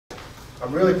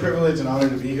I'm really privileged and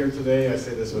honored to be here today. I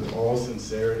say this with all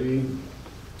sincerity.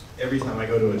 Every time I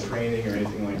go to a training or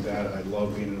anything like that, I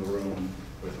love being in a room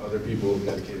with other people who've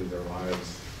dedicated their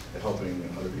lives to helping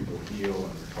other people heal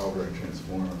and recover and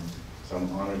transform. So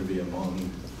I'm honored to be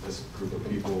among this group of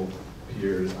people,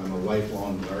 peers. I'm a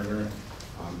lifelong learner.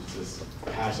 I'm just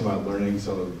passionate about learning.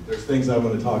 So there's things I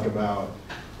want to talk about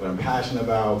that I'm passionate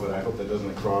about, but I hope that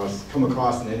doesn't come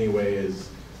across in any way as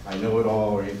I know it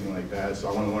all or anything like that. So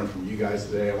I want to learn from you guys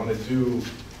today. I want to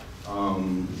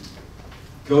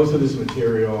go through this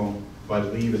material,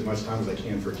 but leave as much time as I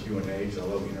can for Q&A, because I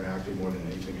love interacting more than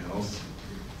anything else.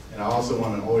 And I also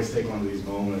want to always take one of these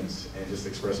moments and just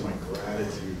express my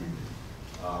gratitude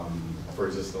for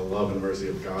just the love and mercy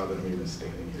of God that I'm even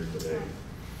standing here today.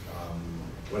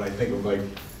 When I think of like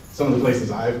some of the places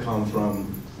I've come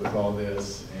from with all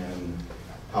this, and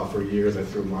how for years I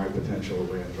threw my potential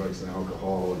away on drugs and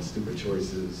alcohol and stupid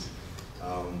choices,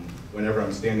 whenever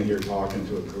I'm standing here talking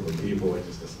to a group of people, it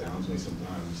just astounds me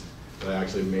sometimes that I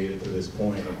actually made it to this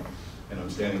point, and I'm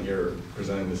standing here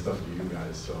presenting this stuff to you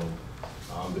guys. So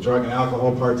the drug and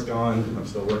alcohol part's gone. I'm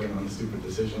still working on the stupid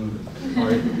decision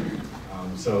part.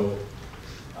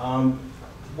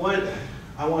 What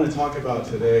I want to talk about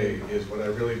today is what I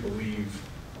really believe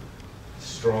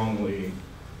strongly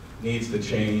needs to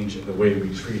change in the way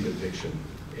we treat addiction.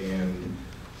 And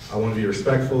I want to be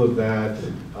respectful of that.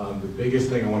 The biggest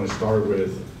thing I want to start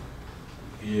with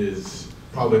is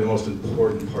probably the most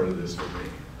important part of this for me,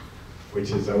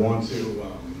 which is I want to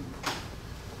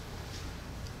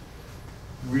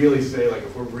really say, like,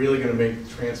 if we're really going to make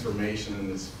transformation in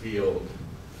this field,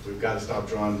 we've got to stop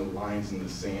drawing the lines in the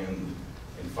sand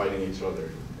and fighting each other.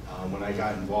 When I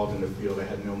got involved in the field, I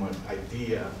had no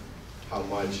idea how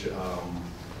much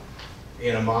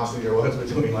animosity there was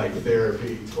between like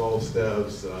therapy, 12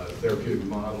 steps, therapeutic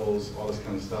models, all this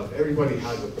kind of stuff. Everybody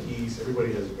has a piece,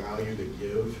 everybody has value to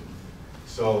give.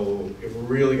 So if we're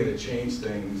really going to change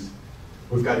things,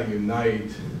 we've got to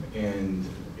unite and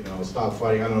stop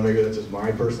fighting. I don't know, maybe that's just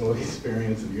my personal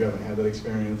experience and you haven't had that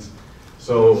experience.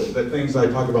 So the things I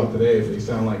talk about today, if they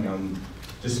sound like I'm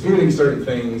disputing certain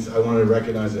things, I want to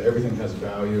recognize that everything has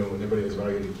value and everybody has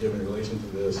value to give in relation to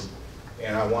this.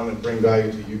 And I want to bring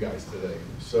value to you guys today.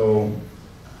 So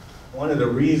one of the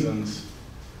reasons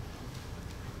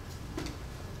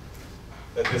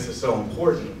that this is so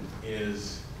important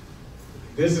is,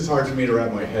 this is hard for me to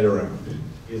wrap my head around,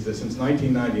 is that since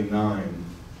 1999,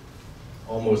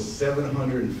 almost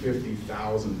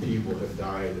 750,000 people have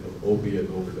died of opiate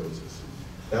overdoses.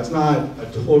 That's not a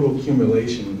total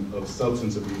accumulation of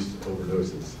substance abuse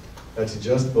overdoses. That's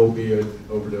just opiate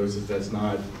overdoses. That's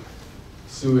not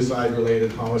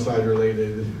suicide-related,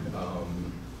 homicide-related,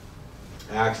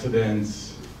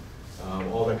 accidents,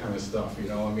 all that kind of stuff,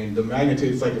 I mean, the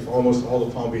magnitude, it's like if almost all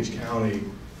of Palm Beach County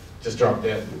just dropped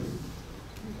dead.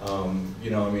 I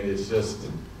mean, it's just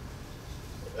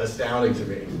astounding to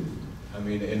me. I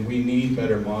mean, and we need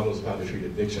better models of how to treat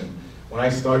addiction. When I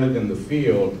started in the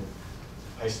field,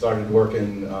 I started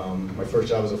working, my first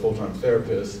job as a full-time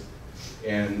therapist,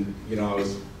 and I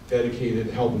was dedicated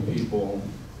to helping people,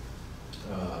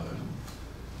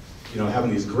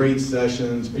 having these great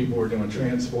sessions. People were doing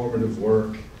transformative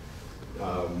work,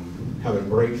 having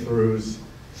breakthroughs,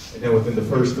 and then within the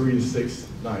first 3 to 6,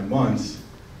 9 months,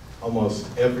 almost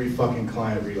every fucking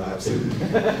client relapsed. And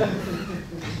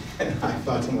I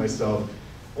thought to myself,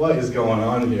 what is going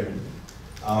on here?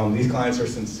 These clients are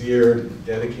sincere,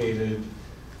 dedicated.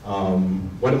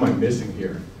 What am I missing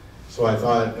here? So I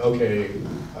thought, okay,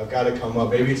 I've got to come up.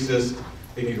 Maybe it's just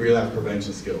they need relapse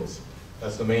prevention skills.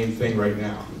 That's the main thing right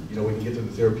now. We can get to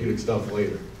the therapeutic stuff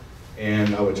later.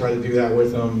 And I would try to do that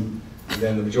with them, and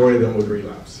then the majority of them would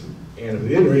relapse. And if they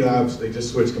didn't relapse, they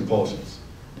just switched compulsions,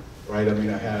 right? I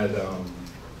mean, I had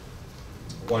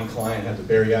one client had the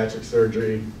bariatric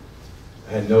surgery,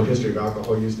 had no history of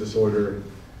alcohol use disorder,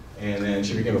 and then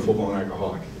she became a full-blown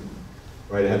alcoholic,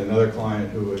 right? I had another client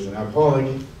who was an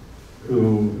alcoholic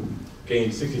who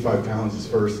gained 65 pounds his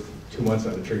first 2 months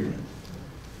out of treatment.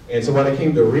 And so what I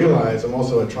came to realize, I'm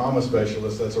also a trauma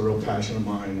specialist, that's a real passion of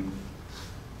mine,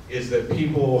 is that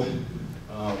people,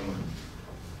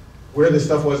 where this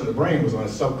stuff was in the brain was on a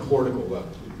subcortical level.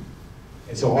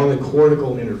 And so all the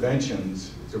cortical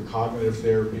interventions through cognitive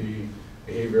therapy,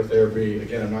 behavioral therapy,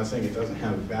 again, I'm not saying it doesn't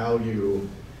have value,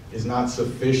 is not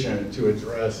sufficient to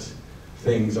address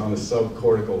things on a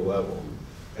subcortical level.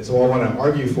 And so what I want to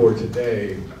argue for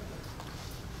today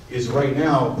is right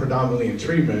now, predominantly in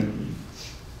treatment,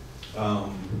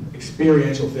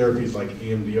 experiential therapies like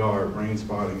EMDR, brain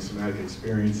spotting, somatic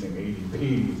experiencing,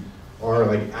 ADP, are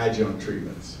like adjunct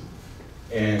treatments.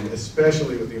 And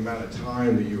especially with the amount of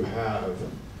time that you have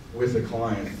with the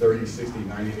client, 30, 60,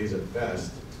 90 days at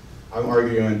best, I'm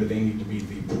arguing that they need to be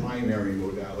the primary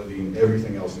modality and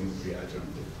everything else needs to be adjunct.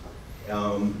 And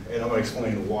I'm going to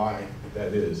explain why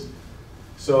that is.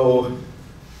 So,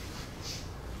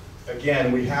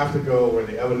 again, we have to go where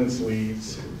the evidence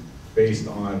leads based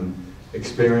on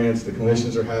experience the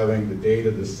clinicians are having, the data,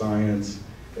 the science,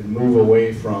 and move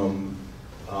away from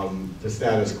the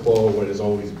status quo, what has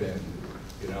always been,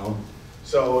 you know?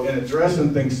 So in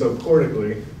addressing things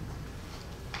subcortically,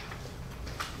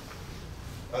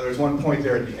 there's one point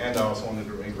there at the end I also wanted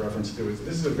to make reference to, is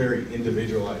this is a very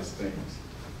individualized thing.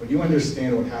 When you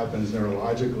understand what happens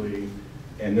neurologically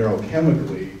and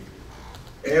neurochemically,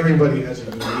 everybody has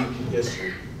a unique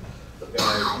history.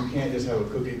 That you can't just have a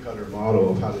cookie cutter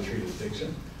model of how to treat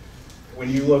addiction. When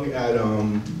you look at,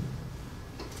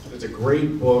 there's a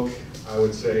great book, I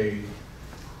would say,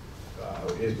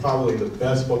 is probably the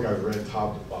best book I've read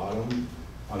top to bottom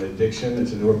on addiction.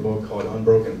 It's a newer book called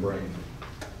Unbroken Brain.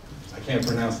 I can't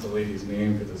pronounce the lady's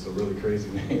name because it's a really crazy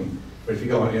name, but if you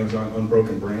go on Amazon,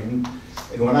 Unbroken Brain.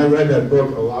 And when I read that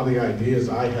book, a lot of the ideas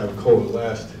I have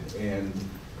coalesced, and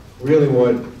really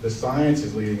what the science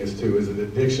is leading us to is that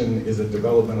addiction is a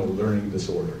developmental learning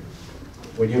disorder.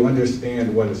 When you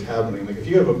understand what is happening, like if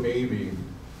you have a baby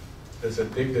that's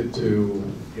addicted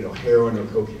to, you know, heroin or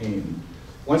cocaine,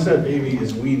 once that baby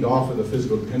is weaned off of the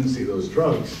physical dependency of those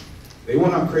drugs, they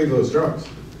will not crave those drugs.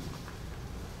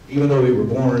 Even though they were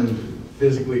born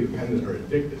physically dependent or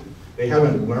addicted, they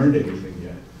haven't learned anything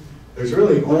yet. There's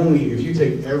really only, if you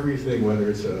take everything, whether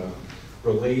it's a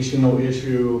relational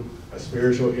issue, a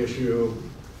spiritual issue,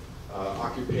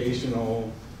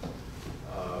 occupational,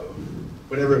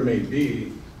 whatever it may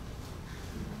be,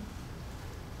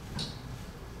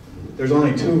 there's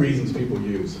only two reasons people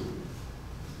use,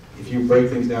 if you break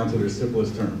things down to their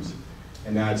simplest terms.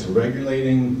 And that's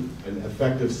regulating an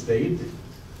affective state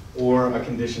or a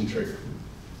conditioned trigger.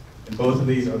 And both of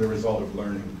these are the result of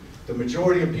learning. The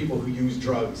majority of people who use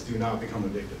drugs do not become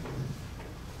addicted.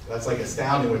 That's like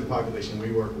astounding with the population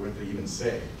we work with to even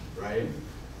say, right?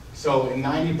 So in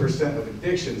 90% of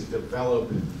addictions develop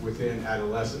within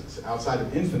adolescence. Outside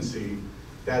of infancy,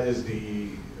 that is the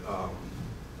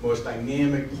most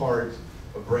dynamic part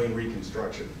of brain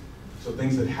reconstruction. So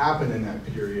things that happen in that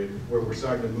period where we're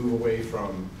starting to move away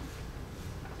from,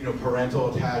 you know,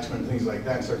 parental attachment, things like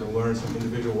that, and start to learn some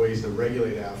individual ways to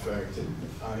regulate affect.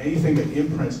 Anything that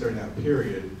imprints during that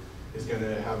period is going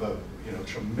to have a, you know,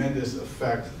 tremendous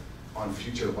effect on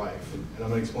future life. And I'm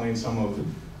going to explain some of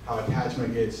how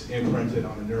attachment gets imprinted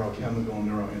on a neurochemical and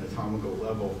neuroanatomical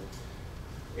level.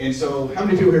 And so, how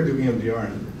many people here do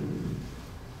EMDR?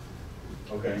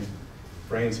 Okay.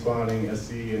 Brain spotting,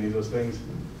 SC, any of those things?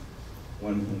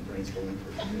 One brain spotting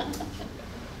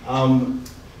person.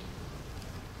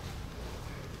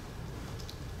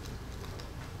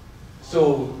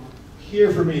 So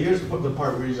here for me, here's the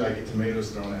part where usually I get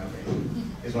tomatoes thrown at me,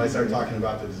 is when I start talking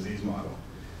about the disease model.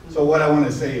 So what I want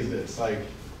to say is this, like,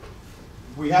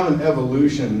 we have an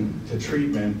evolution to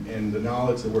treatment in the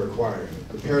knowledge that we're acquiring.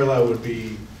 The parallel would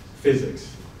be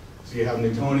physics. So you have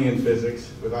Newtonian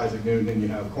physics with Isaac Newton, and you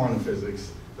have quantum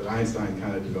physics that Einstein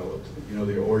kind of developed, you know,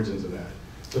 the origins of that.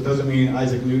 So it doesn't mean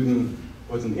Isaac Newton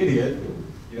was an idiot,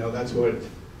 you know, that's what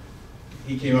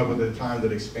he came up with at a time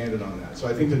that expanded on that. So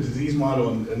I think the disease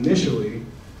model initially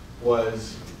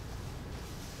was,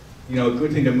 you know, a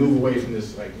good thing to move away from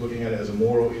this, like looking at it as a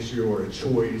moral issue or a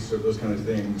choice or those kind of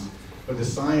things. But the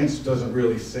science doesn't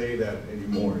really say that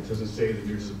anymore. It doesn't say that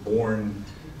you're just born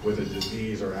with a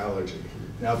disease or allergy.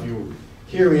 Now, if you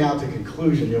hear me out to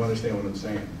conclusion, you'll understand what I'm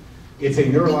saying. It's a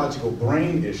neurological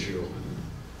brain issue,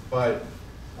 but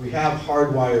we have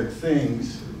hardwired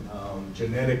things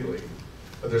genetically,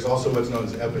 but there's also what's known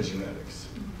as epigenetics.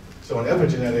 So in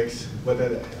epigenetics, what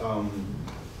that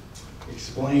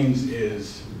explains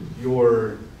is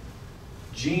your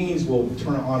genes will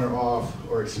turn on or off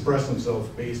or express themselves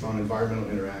based on environmental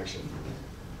interaction.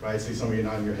 Right? See some of you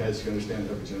nodding your heads, so you understand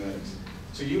epigenetics.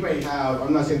 So you may have,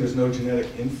 I'm not saying there's no genetic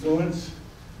influence,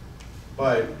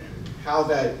 but how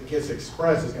that gets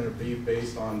expressed is going to be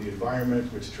based on the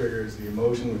environment, which triggers the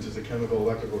emotion, which is a chemical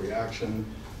electrical reaction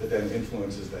that then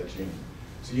influences that gene.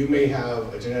 So you may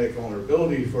have a genetic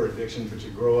vulnerability for addiction, but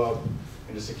you grow up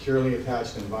in a securely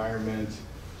attached environment,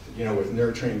 you know, with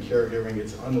nurturing, caregiving.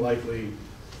 It's unlikely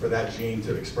for that gene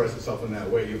to express itself in that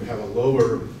way. You have a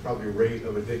lower, probably, rate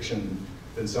of addiction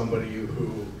than somebody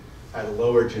who had a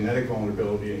lower genetic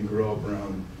vulnerability and grew up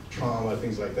around trauma,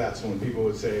 things like that. So when people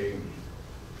would say,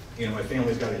 you know, my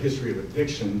family's got a history of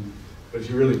addiction, but if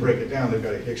you really break it down, they've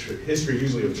got a history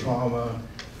usually of trauma,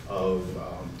 of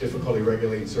difficulty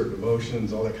regulating certain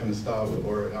emotions, all that kind of stuff,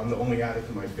 or I'm the only addict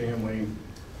in my family,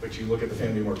 but you look at the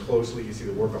family more closely, you see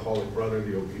the workaholic brother,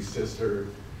 the obese sister,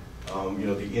 you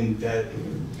know, the in-debt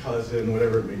cousin,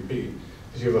 whatever it may be.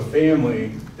 Because you have a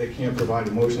family that can't provide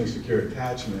emotionally secure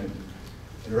attachment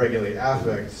and regulate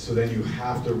affect, so then you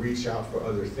have to reach out for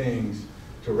other things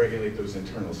to regulate those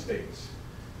internal states.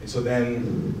 And so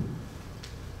then,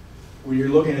 when you're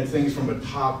looking at things from a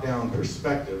top-down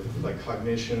perspective, like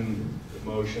cognition,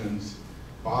 emotions,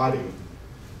 body,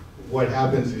 what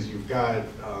happens is you've got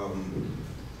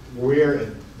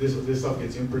where this stuff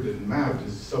gets imprinted and mapped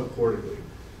is subcortically,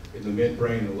 in the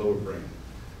midbrain and lower brain.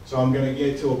 So I'm going to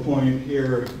get to a point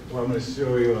here where I'm going to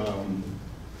show you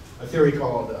a theory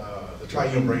called the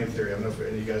triune brain theory. I don't know if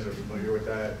any of you guys are familiar with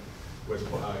that.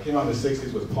 It came out in the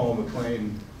 60s with Paul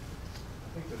MacLean.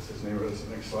 I think that's his name. That's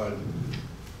the next slide.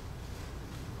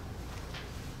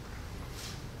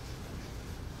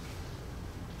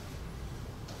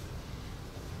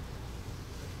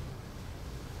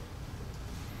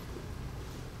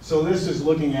 So this is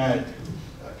looking at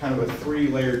kind of a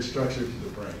three-layered structure to the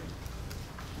brain.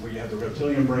 We have the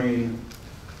reptilian brain,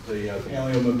 the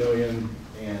paleomammalian,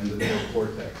 and the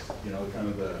neocortex. You know, kind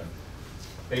of the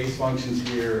base functions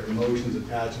here, emotions,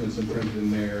 attachments imprinted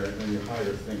in there, and then your higher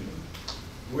thinking.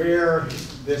 Where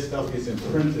this stuff gets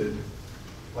imprinted,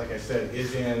 like I said,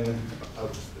 is in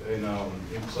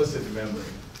implicit memory.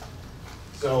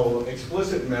 So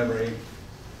explicit memory,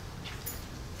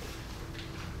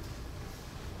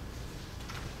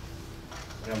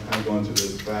 and I'm kind of going through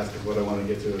this fast because what I want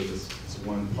to get to is this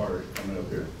one part coming up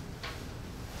here.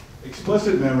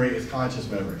 Explicit memory is conscious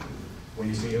memory. When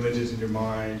you see images in your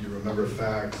mind, you remember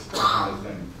facts, that kind of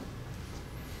thing.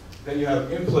 Then you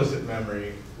have implicit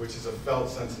memory, which is a felt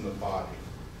sense in the body.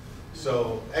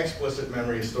 So explicit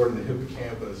memory is stored in the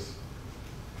hippocampus.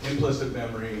 Implicit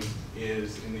memory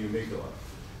is in the amygdala,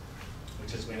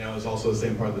 which, as we know, is also the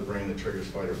same part of the brain that triggers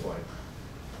fight or flight.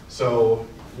 So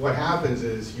what happens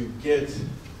is you get,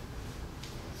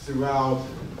 throughout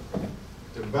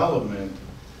development,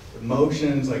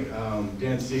 emotions, like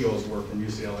Dan Siegel's work from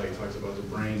UCLA talks about the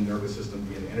brain nervous system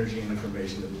being energy and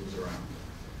information that moves around.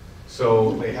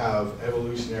 So they have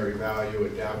evolutionary value,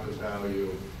 adaptive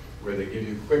value, where they give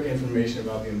you quick information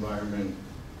about the environment,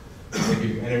 they give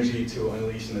you energy to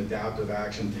unleash an adaptive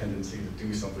action tendency to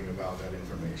do something about that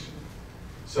information.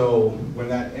 So when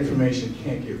that information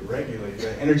can't get regulated,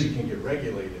 that energy can't get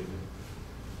regulated,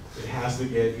 it has to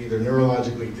get either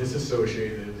neurologically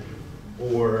disassociated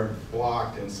or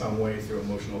blocked in some way through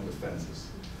emotional defenses.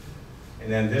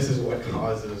 And then this is what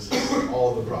causes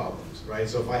all the problems, right?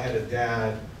 So if I had a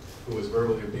dad who was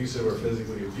verbally abusive or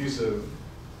physically abusive,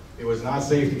 it was not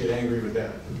safe to get angry with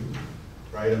dad,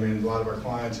 right? I mean, a lot of our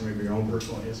clients, or maybe your own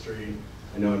personal history,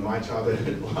 I know in my childhood I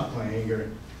had blocked my anger.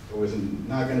 It was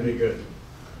not gonna be good.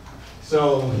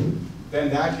 So then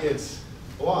that gets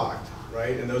blocked,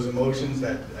 right? And those emotions,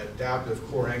 that adaptive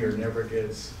core anger never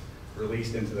gets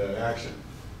released into that action.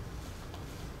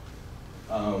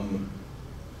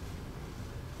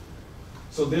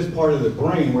 So this part of the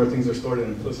brain where things are stored in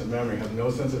implicit memory have no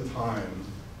sense of time,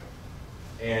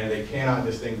 and they cannot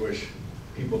distinguish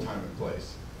people, time, and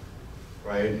place,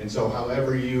 right? And so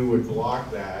however you would block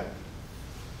that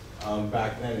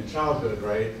back then in childhood,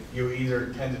 right, you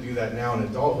either tend to do that now in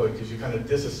adulthood because you kind of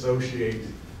disassociate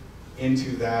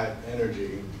into that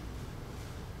energy.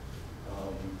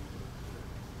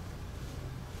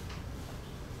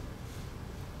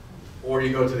 Or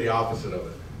you go to the opposite of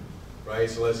it, right?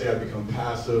 So let's say I become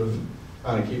passive,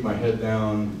 kind of keep my head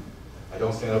down, I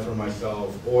don't stand up for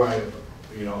myself, or I,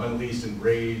 unleash in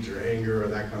rage or anger or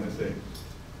that kind of thing.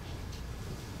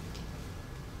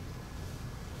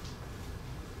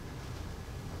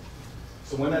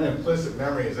 So when that implicit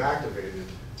memory is activated,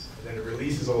 then it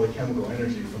releases all the chemical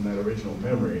energy from that original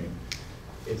memory.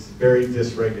 It's very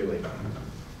dysregulated.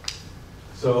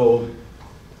 So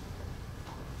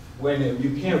when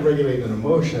you can't regulate an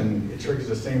emotion, it triggers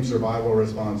the same survival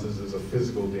responses as a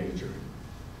physical danger.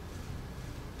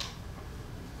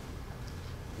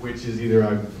 Which is either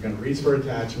I'm going to reach for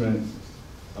attachment,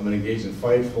 I'm going to engage in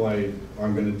fight, flight, or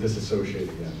I'm going to disassociate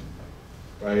again,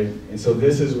 right? And so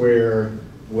this is where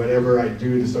whatever I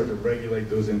do to start to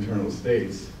regulate those internal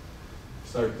states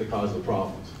start to cause the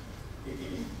problems.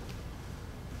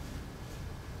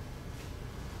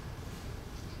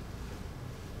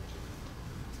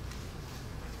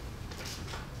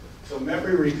 So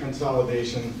memory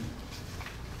reconsolidation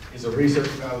is a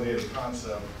research-validated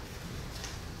concept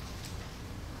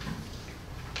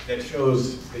that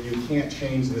shows that you can't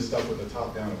change this stuff with a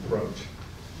top-down approach.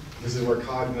 This is where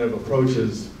cognitive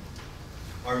approaches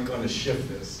aren't going to shift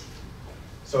this.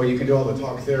 So you can do all the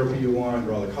talk therapy you want,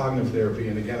 or all the cognitive therapy,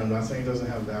 and again, I'm not saying it doesn't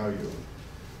have value.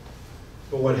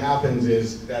 But what happens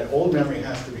is that old memory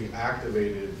has to be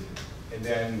activated and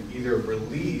then either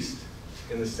released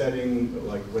in the setting,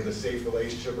 like with a safe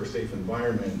relationship or safe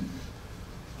environment,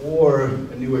 or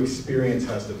a new experience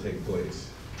has to take place.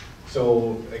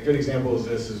 So a good example of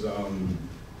this is,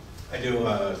 I do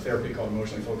a therapy called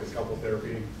emotionally focused couple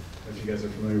therapy, if you guys are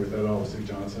familiar with that at all, with Sue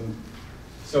Johnson.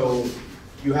 So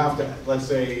you have to, let's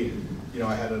say,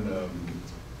 I had an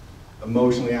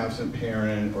emotionally absent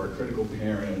parent or a critical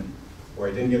parent, where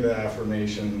I didn't get that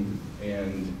affirmation,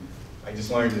 and I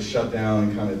just learned to shut down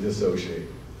and kind of dissociate.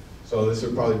 So this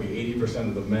would probably be 80%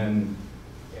 of the men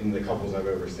in the couples I've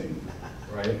ever seen,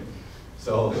 right?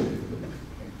 So,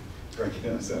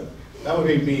 that would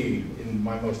be me in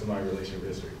most of my relationship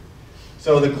history.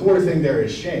 So the core thing there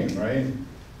is shame, right?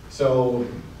 So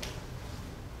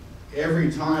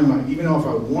every time, even though if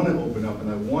I want to open up and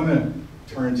I want to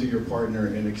turn to your partner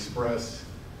and express,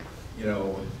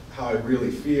 how I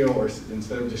really feel, or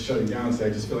instead of just shutting down and say, I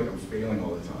just feel like I'm failing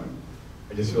all the time.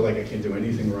 I just feel like I can't do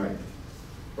anything right,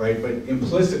 right? But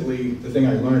implicitly, the thing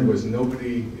I learned was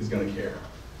nobody is going to care.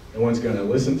 No one's going to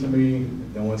listen to me.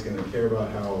 No one's going to care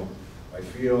about how I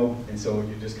feel, and so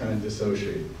you just kind of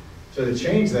dissociate. So to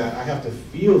change that, I have to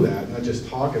feel that, not just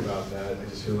talk about that. I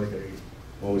just feel like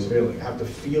I'm always failing. I have to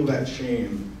feel that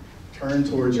shame, turn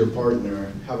towards your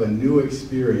partner, have a new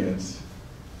experience,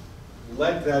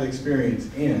 let that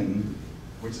experience in,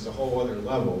 which is a whole other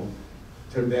level,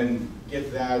 to then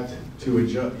get that to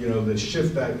adjust, to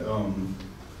shift that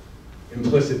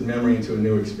implicit memory into a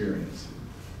new experience.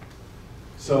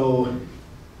 So,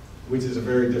 which is a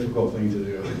very difficult thing to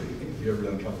do if you've ever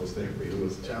done couples therapy. It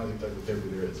was a challenging type of therapy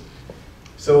there is.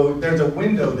 So there's a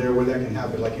window there where that can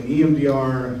happen, like in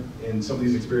EMDR and some of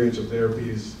these experiential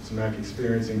therapies, somatic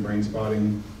experiencing, brain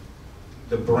spotting.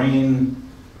 The brain,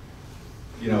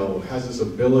 has this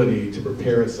ability to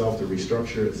prepare itself, to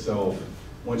restructure itself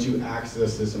once you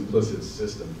access this implicit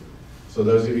system. So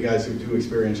those of you guys who do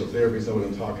experiential therapies know what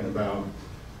I'm talking about,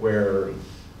 where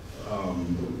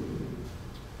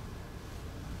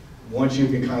once you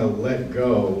can kind of let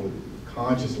go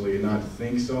consciously and not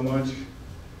think so much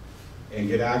and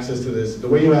get access to this, the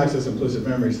way you access implicit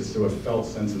memories is through a felt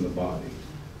sense in the body.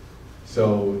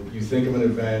 So you think of an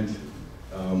event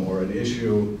or an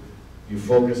issue, you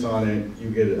focus on it, you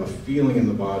get a feeling in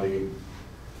the body,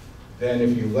 then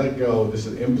if you let go, this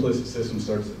implicit system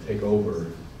starts to take over.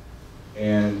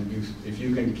 And if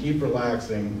you can keep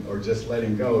relaxing or just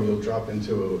letting go, you'll drop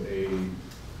into a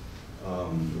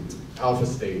alpha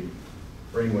state,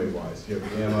 brainwave-wise. You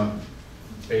have gamma,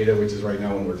 beta, which is right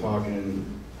now when we're talking,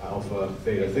 alpha,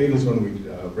 theta. Theta is when we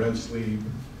REM sleep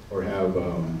or have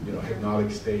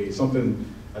hypnotic state. Something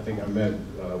I think I met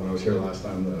when I was here last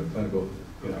time, the clinical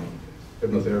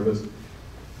hypnotherapist.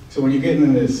 So when you get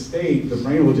in this state, the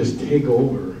brain will just take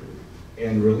over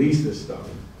and release this stuff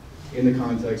in the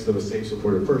context of a safe,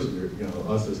 supportive person,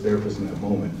 us as therapists in that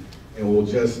moment. And we'll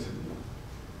just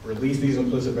release these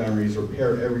implicit memories,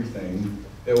 repair everything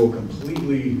that will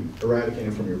completely eradicate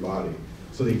it from your body.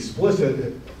 So the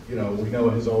explicit, we know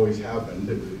has always happened.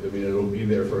 It'll be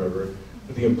there forever.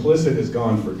 But the implicit is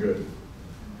gone for good.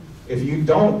 If you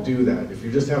don't do that, if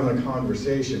you're just having a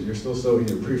conversation, you're still so in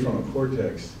your prefrontal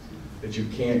cortex that you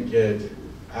can't get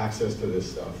access to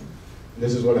this stuff. And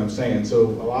this is what I'm saying. So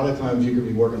a lot of times you could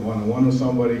be working one-on-one with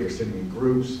somebody, you're sitting in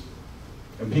groups,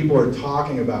 and people are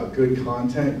talking about good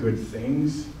content, good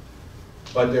things,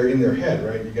 but they're in their head,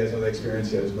 right? You guys know the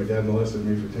experience, yes, my dad molested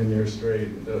me for 10 years straight,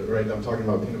 right? I'm talking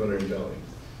about peanut butter and jelly,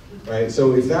 right?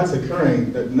 So if that's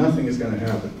occurring, that nothing is gonna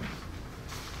happen.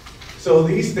 So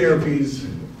these therapies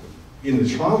in the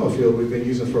trauma field we've been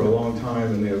using for a long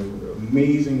time, and they have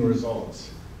amazing results.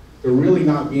 They're really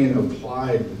not being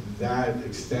applied that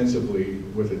extensively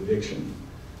with addiction.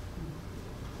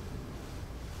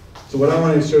 So what I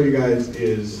want to show you guys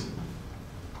is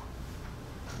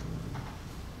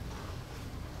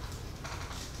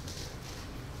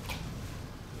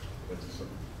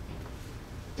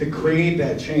to create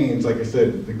that change. Like I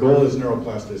said, the goal is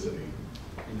neuroplasticity.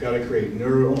 You've got to create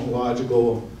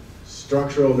neurological,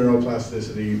 structural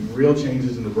neuroplasticity, real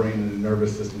changes in the brain and the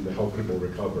nervous system to help people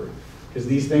recover. Because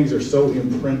these things are so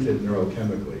imprinted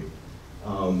neurochemically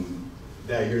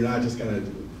that you're not just going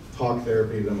to talk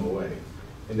therapy them away.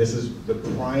 And this is the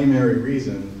primary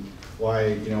reason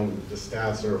why the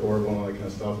stats are horrible and all that kind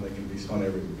of stuff, and they can be spun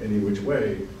any which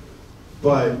way.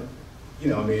 But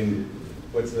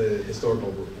what's the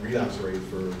historical relapse rate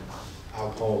for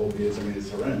alcohol, opiates? It's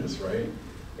horrendous, right?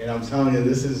 And I'm telling you,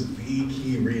 this is the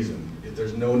key reason. If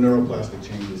there's no neuroplastic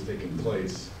changes taking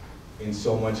place in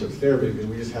so much of therapy, because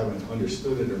we just haven't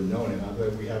understood it or known it. Not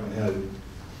that we haven't had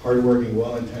hardworking,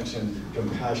 well-intentioned,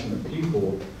 compassionate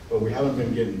people, but we haven't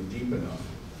been getting deep enough.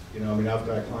 You know, I mean, I've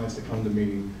got clients that come to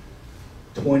me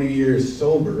 20 years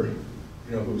sober,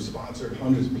 you know, who've sponsored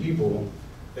hundreds of people,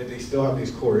 that they still have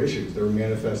these core issues. They're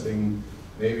manifesting,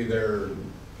 maybe they're,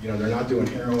 you know, they're not doing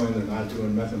heroin, they're not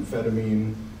doing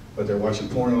methamphetamine, but they're watching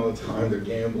porn all the time, they're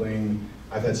gambling.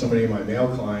 I've had so many of my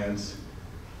male clients,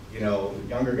 you know,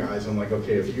 younger guys, I'm like,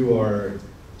 okay, if you are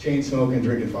chain smoking,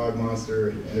 drinking 5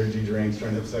 Monster energy drinks,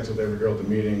 trying to have sex with every girl at the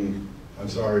meeting, I'm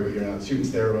sorry, but you're not shooting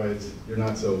steroids, you're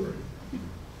not sober,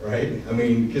 right? I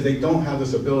mean, because they don't have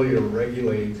this ability to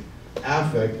regulate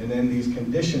affect, and then these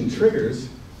conditioned triggers,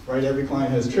 right? Every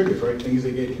client has triggers, right? Things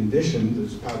they get conditioned,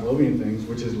 there's Pavlovian things,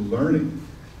 which is learning.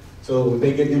 So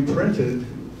they get imprinted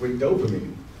with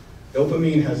dopamine.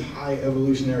 Dopamine has high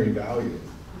evolutionary value.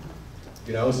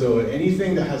 You know, so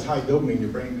anything that has high dopamine, your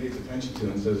brain pays attention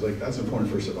to and says, like, that's important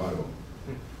for survival,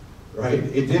 right?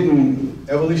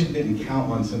 Evolution didn't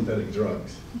count on synthetic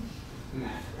drugs,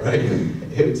 right?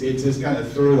 It just kind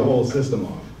of threw the whole system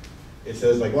off. It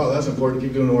says, like, well, that's important,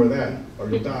 keep doing more of that, or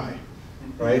you'll die,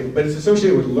 right? But it's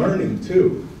associated with learning,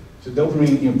 too. So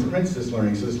dopamine imprints this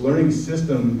learning, so this learning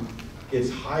system gets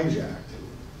hijacked.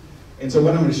 And so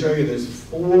what I'm going to show you, there's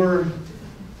 4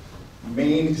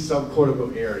 main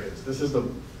subcortical areas. This is the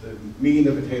meat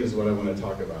and the potatoes of what I want to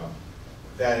talk about.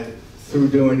 That through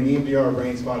doing EMDR,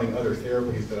 brain spotting, other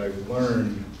therapies that I've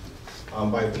learned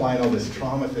by applying all this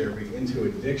trauma therapy into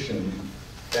addiction,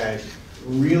 that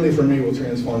really for me will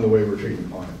transform the way we're treating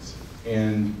clients.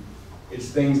 And it's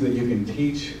things that you can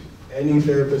teach any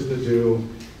therapist to do.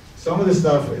 Some of the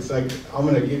stuff, it's like, I'm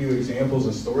going to give you examples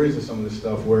and stories of some of this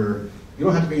stuff where you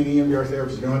don't have to be an EMDR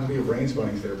therapist, you don't have to be a brain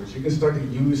spotting therapist. You can start to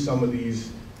use some of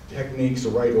these techniques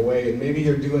right away, and maybe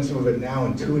you're doing some of it now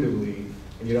intuitively,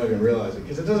 and you don't even realize it.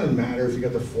 Because it doesn't matter if you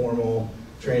got the formal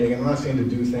training. I'm not saying to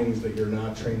do things that you're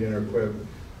not trained in or equipped,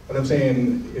 but I'm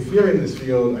saying if you're in this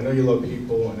field, I know you love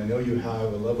people, and I know you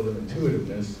have a level of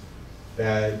intuitiveness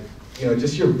that, you know,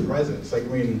 just your presence. Like, I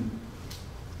mean,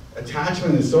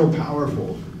 attachment is so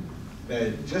powerful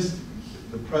that just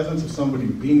the presence of somebody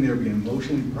being there, being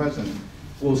emotionally present,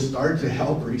 will start to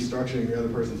help restructuring the other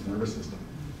person's nervous system.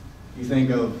 You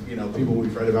think of, you know, people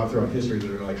we've read about throughout history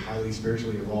that are like highly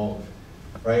spiritually evolved,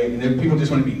 right? And then people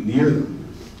just want to be near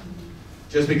them,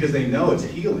 just because they know it's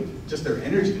healing. Just their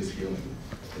energy is healing.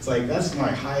 It's like, that's my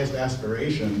highest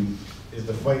aspiration, is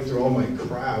to fight through all my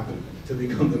crap to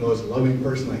become the most loving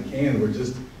person I can, where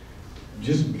just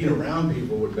being around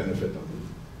people would benefit them.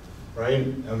 Right?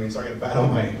 I mean, so I gotta battle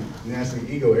my nasty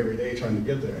ego every day trying to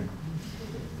get there.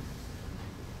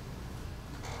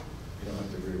 You don't have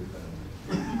to agree with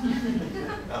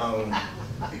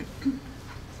that.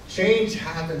 Change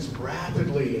happens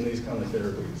rapidly in these kind of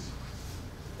therapies.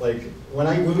 Like,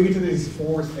 when we get to these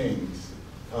 4 things,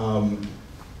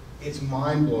 it's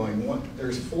mind-blowing.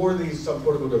 There's 4 of these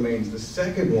subcortical domains. The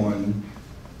second one,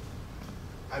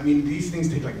 I mean, these things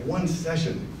take like 1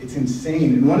 session. It's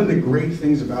insane. And one of the great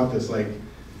things about this, like,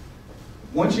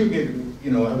 once you get,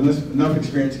 you know, have enough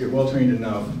experience to get well-trained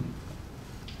enough,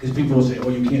 is people will say, oh,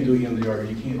 you can't do EMDR,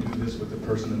 you can't do this with the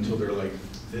person until they're like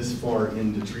this far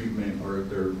into treatment, or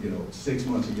they're, you know, 6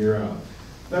 months, a year out.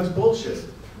 That's bullshit.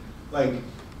 Like,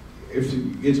 if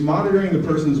it's monitoring the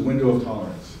person's window of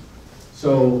tolerance.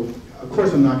 So, of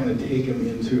course, I'm not going to take them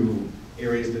into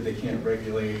areas that they can't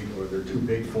regulate or they're too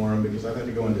big for them, because I've had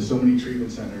to go into so many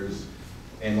treatment centers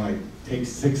and like take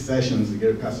 6 sessions to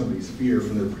get past somebody's fear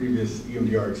from their previous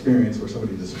EMDR experience where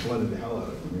somebody just flooded the hell out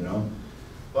of them, you know?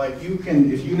 But you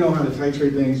can, if you know how to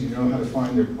titrate things, you know how to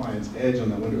find their client's edge on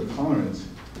that window of tolerance,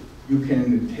 you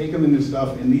can take them into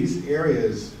stuff in these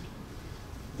areas.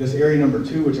 This area number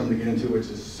 2, which I'm going to get into, which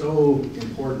is so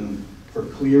important for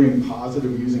clearing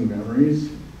positive using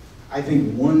memories. I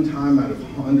think 1 time out of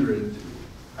 100,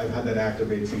 I've had that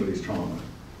activate somebody's trauma.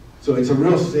 So it's a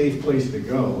real safe place to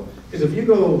go. Because if you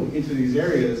go into these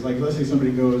areas, like let's say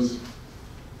somebody goes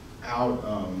out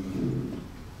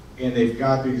and they've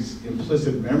got these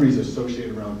implicit memories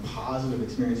associated around positive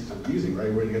experiences of using,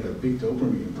 right, where they get that big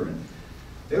dopamine imprint.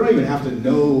 They don't even have to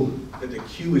know that the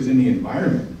cue is in the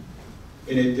environment,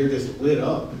 and they're just lit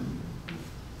up,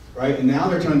 right? And now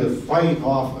they're trying to fight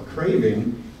off a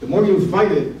craving. The more you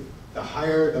fight it, the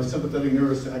higher of sympathetic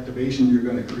nervous activation you're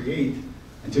going to create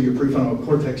until your prefrontal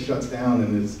cortex shuts down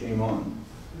and it's game on,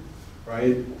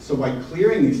 right? So by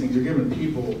clearing these things, you're giving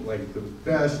people like the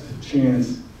best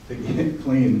chance to get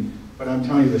clean. But I'm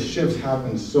telling you, the shifts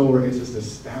happen so, it's just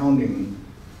astounding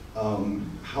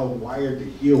how wired to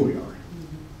heal we are.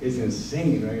 It's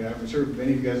insane, right? I'm sure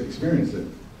many of you guys have experienced it.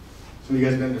 Some of you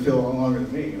guys have been to feel a lot longer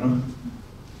than me, you know?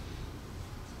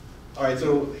 All right,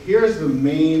 so here's the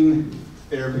main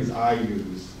therapies I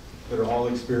use that are all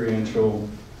experiential,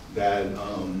 that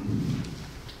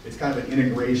it's kind of an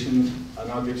integration,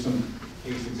 and I'll give some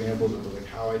case examples of like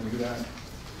how I do that.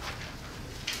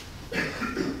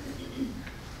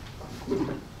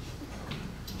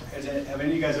 Have any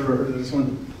of you guys ever heard of this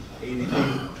one?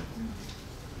 ADD?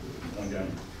 Okay.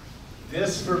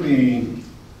 This for me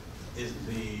is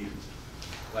the,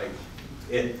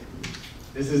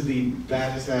 this is the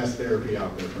baddest ass therapy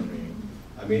out there for me.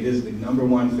 I mean, it is the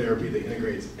 #1 therapy that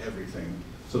integrates everything.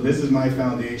 So this is my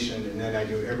foundation, and then I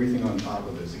do everything on top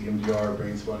of this, EMDR,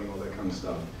 brain spotting, all that kind of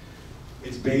stuff.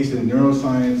 It's based in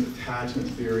neuroscience, attachment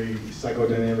theory,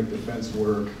 psychodynamic defense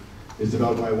work. It's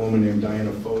developed by a woman named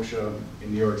Diana Fosha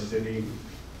in New York City.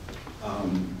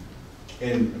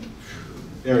 And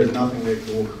there is nothing that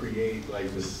will create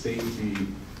like the safety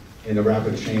and the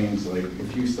rapid change. Like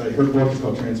if you study, her book is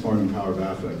called Transforming the Power of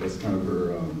Affect. That's kind of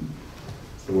her,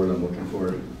 what's the word I'm looking for?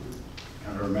 Kind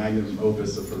of her magnum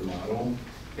opus of her model.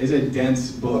 It's a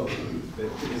dense book that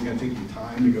is gonna take you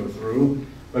time to go through.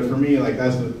 But for me, like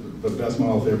that's the best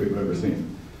model therapy I've ever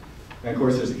seen. And of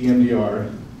course there's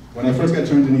EMDR. When I first got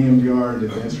turned into EMDR and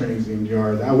advanced trainings in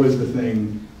EMDR, that was the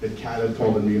thing that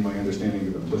catapulted me in my understanding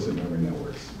of implicit memory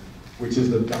networks, which is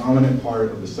the dominant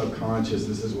part of the subconscious.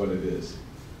 This is what it is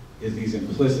these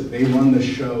implicit, they run the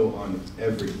show on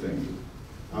everything.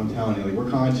 I'm telling you, like we're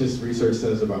conscious, research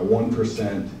says about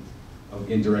 1%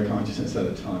 of indirect consciousness at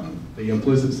a time. The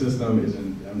implicit system is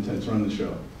it's running the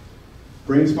show.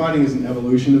 Brain spotting is an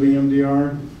evolution of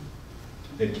EMDR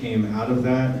that came out of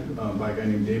that by a guy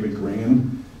named David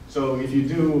Graham. So if you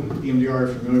do EMDR, if you're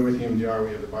familiar with EMDR,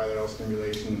 we have the bilateral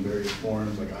stimulation in various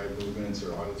forms, like eye movements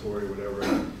or auditory,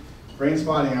 whatever. Brain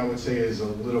spotting, I would say, is a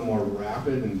little more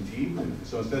rapid and deep.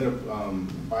 So instead of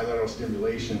bilateral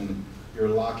stimulation, you're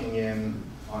locking in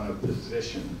on a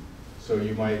position. So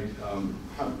you might,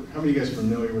 how many of you guys are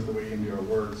familiar with the way EMDR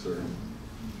works, or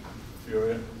a few of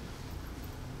you?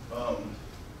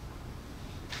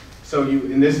 So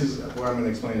and this is what I'm going to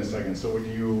explain in a second. So when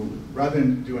you, rather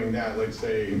than doing that, let's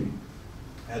say,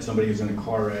 had somebody who's in a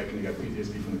car wreck and you got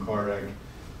PTSD from the car wreck,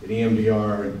 in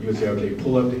EMDR, you would say, okay,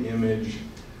 pull up the image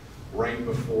right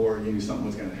before you knew something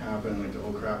was going to happen, like the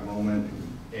oh crap moment,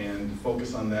 and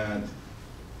focus on that.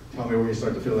 Tell me where you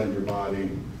start to feel that in your body.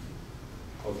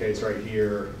 Okay, it's right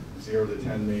here, 0 to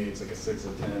 10 me, it's like a 6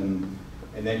 of 10.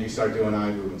 And then you start doing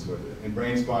eye movements with it. In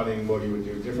brain spotting, what you would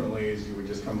do differently is you would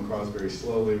just come across very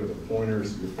slowly with a pointer,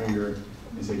 your finger,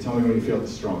 and say, tell me when you feel the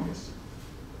strongest.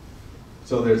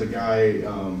 So there's a guy,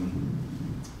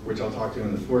 which I'll talk to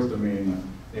in the fourth domain,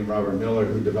 named Robert Miller,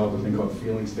 who developed a thing called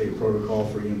feeling state protocol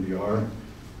for EMDR,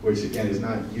 which again is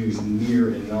not used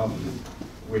near enough,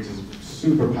 which is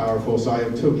super powerful. So I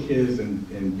took his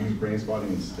and used brain spotting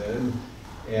instead.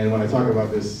 And when I talk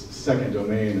about this second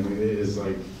domain, I mean, it is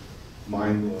like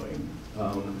mind-blowing.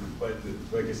 But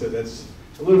like I said, that's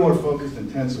a little more focused,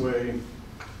 intense way.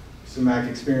 Somatic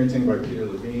Experiencing by Peter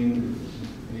Levine.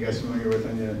 Are you guys familiar with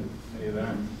any of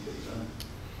that?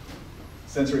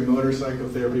 Sensory Motor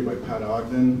Psychotherapy by Pat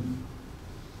Ogden.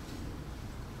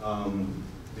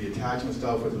 The attachment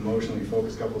stuff with emotionally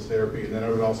focused couples therapy. And then I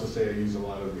would also say I use a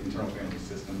lot of internal family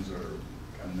systems, or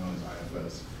kind of known as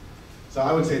IFS. So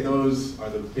I would say those are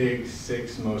the big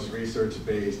 6 most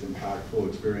research-based, impactful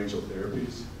experiential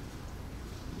therapies.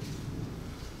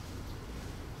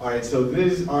 All right, so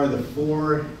these are the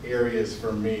 4 areas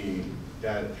for me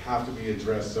that have to be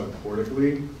addressed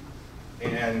subcortically.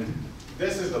 And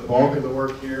this is the bulk of the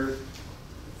work here,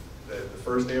 the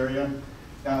first area.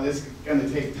 Now this is gonna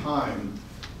take time.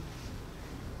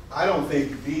 I don't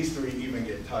think these 3 even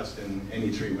get touched in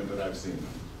any treatment that I've seen.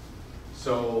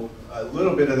 So a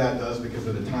little bit of that does because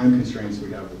of the time constraints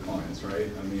we have with clients, right?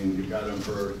 I mean, you've got them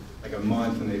for like a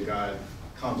month and they've got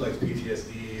complex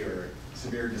PTSD or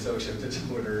severe dissociative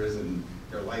disorders and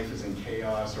their life is in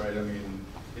chaos, right? I mean,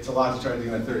 it's a lot to try to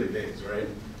do in 30 days, right?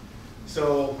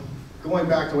 So going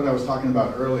back to what I was talking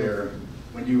about earlier,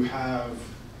 when you have,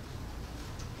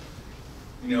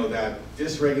 that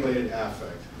dysregulated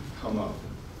affect come up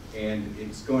and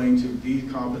it's going to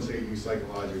decompensate you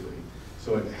psychologically.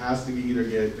 So it has to either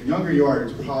the younger you are,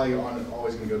 it's probably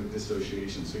always going to go to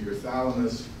dissociation. So your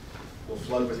thalamus will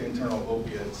flood with internal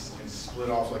opiates and split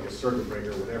off like a circuit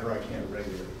breaker, whatever I can't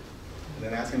regulate. And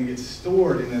then that's going to get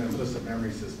stored in an implicit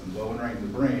memory system, low and right in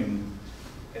the brain.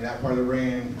 And that part of the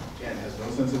brain, again, has no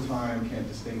sense of time, can't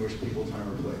distinguish people, time,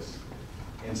 or place.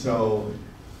 And so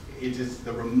it's just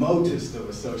the remotest of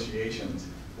associations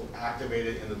will activate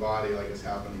it in the body like it's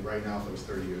happening right now if it was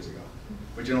 30 years ago.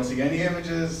 But you don't see any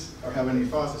images or have any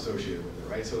thoughts associated with it,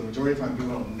 right? So the majority of the time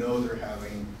people don't know they're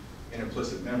having an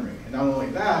implicit memory. And not only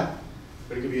that,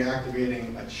 but it could be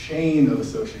activating a chain of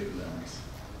associated memories.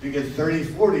 You get 30,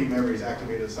 40 memories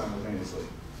activated simultaneously.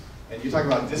 And you talk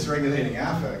about dysregulating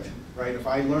affect, right? If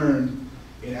I learned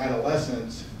in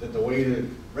adolescence that the way to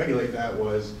regulate that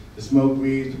was to smoke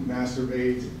weed,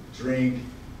 masturbate, drink,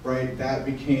 right? That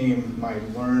became my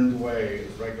learned way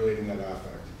of regulating that affect.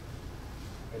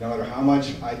 And no matter how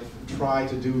much I try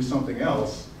to do something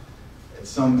else, at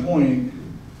some point,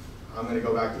 I'm gonna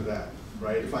go back to that,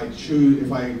 right? If I choose,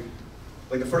 like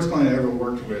the first client I ever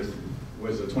worked with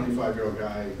was a 25-year-old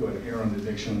guy who had a heroin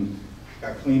addiction,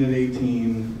 got clean at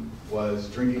 18, was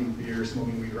drinking beer,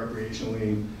 smoking weed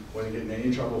recreationally, wasn't getting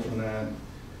any trouble from that.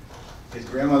 His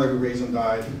grandmother who raised him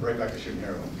died, right back to shooting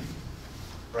heroin,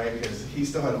 right? Because he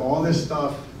still had all this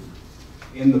stuff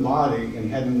in the body and he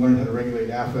hadn't learned how to regulate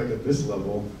affect at this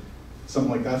level.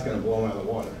 Something like that's gonna blow him out of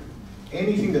the water.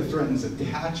 Anything that threatens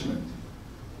attachment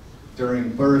during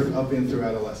birth up in through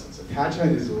adolescence.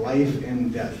 Attachment is life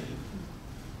and death,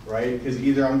 right? Because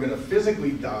either I'm gonna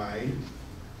physically die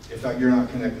if you're not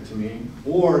connected to me,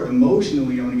 or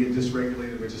emotionally I'm gonna get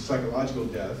dysregulated, which is psychological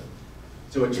death.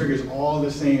 So it triggers all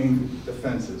the same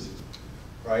defenses,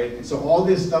 right? And so all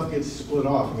this stuff gets split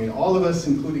off. I mean, all of us,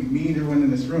 including me and everyone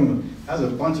in this room, has a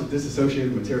bunch of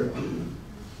disassociated material,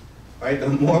 right? The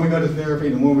more we go to therapy,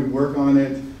 the more we work on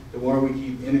it, the more we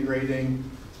keep integrating.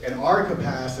 And our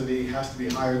capacity has to be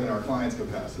higher than our client's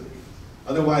capacity.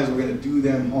 Otherwise, we're gonna do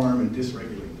them harm and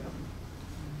dysregulate them,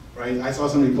 right? I saw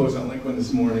somebody post on LinkedIn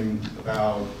this morning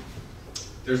about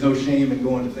there's no shame in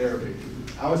going to therapy.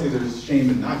 I would say there's shame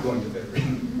in not going to therapy.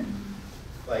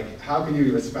 Like, how can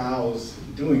you espouse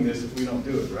doing this if we don't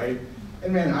do it, right?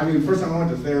 And man, I mean, first time I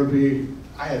went to therapy,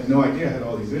 I had no idea I had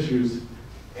all these issues,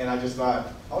 and I just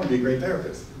thought, I want to be a great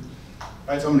therapist.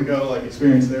 Right, so I'm gonna go like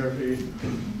experience therapy.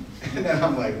 And then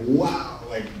I'm like, wow,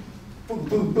 like, boom,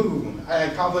 boom, boom. I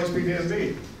had complex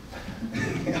PTSD.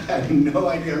 I had no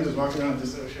idea, I'm just walking around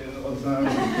dissociated all the time.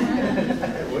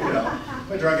 Well, you know,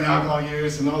 my drug and alcohol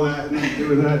use and all that, and nothing to do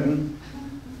with that.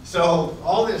 So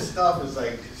all this stuff is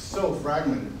like so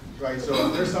fragmented, right? So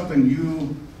if there's something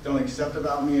you don't accept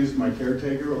about me as my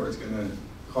caretaker, or it's gonna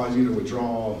cause you to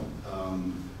withdraw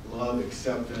love,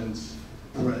 acceptance,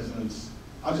 presence,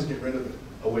 I'll just get rid of it.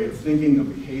 A way of thinking, a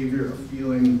behavior, a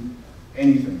feeling,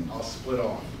 anything, I'll split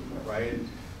off, right?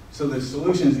 So the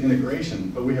solution is integration,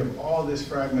 but we have all this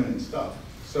fragmented stuff.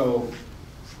 So,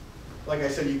 like I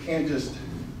said, you can't just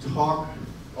talk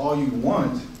all you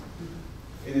want,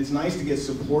 and it's nice to get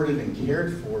supported and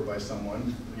cared for by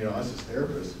someone, you know, us as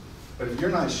therapists, but if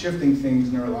you're not shifting things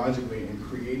neurologically and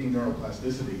creating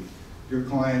neuroplasticity, your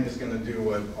client is gonna do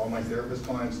what all my therapist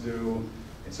clients do,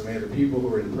 and so many other people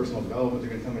who are in personal development,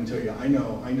 they're gonna come and tell you, I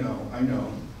know.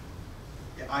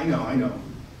 Yeah, I know.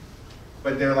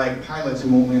 But they're like pilots who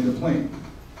won't land the plane.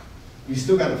 You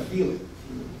still gotta feel it.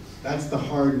 That's the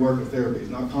hard work of therapy. It's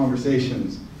not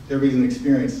conversations. Therapy is an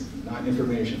experience, not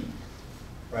information,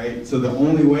 right? So the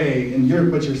only way,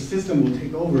 but your system will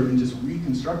take over and just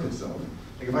reconstruct itself.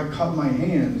 Like if I cut my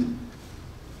hand,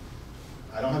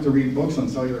 I don't have to read books on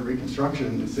cellular reconstruction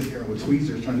and sit here with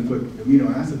tweezers trying to put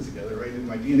amino acids together, right? And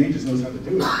my DNA just knows how to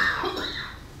do it.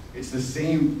 It's the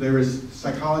same,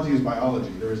 psychology is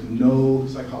biology. There is no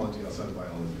psychology outside of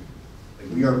biology.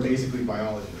 Like we are basically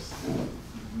biologists,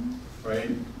 right?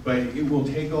 But it will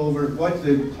take over, what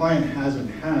the client hasn't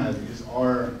had is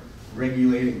our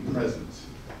regulating presence.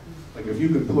 Like if you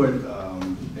could put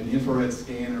an infrared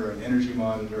scanner or an energy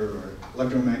monitor or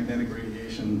electromagnetic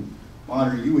radiation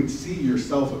monitor, you would see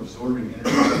yourself absorbing energy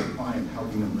from the client,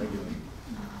 helping them regulate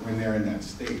when they're in that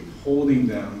state, holding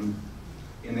them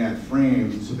in that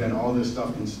frame, so then all this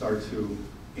stuff can start to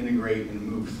integrate and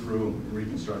move through and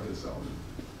reconstruct itself.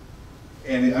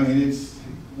 And I mean,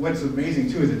 what's amazing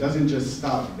too is it doesn't just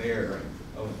stop there.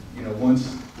 You know,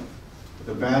 once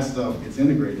the bad stuff gets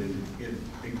integrated, it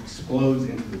explodes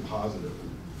into the positive.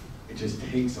 It just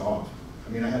takes off. I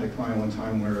mean, I had a client one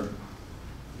time where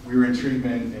we were in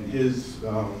treatment, and his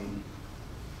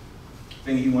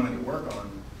thing he wanted to work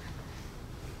on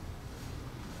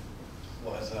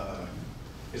was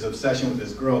his obsession with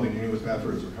this girl that he knew was bad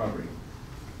for his recovery.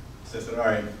 So I said, all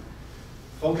right,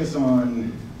 focus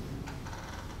on,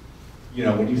 you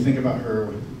know, when you think about her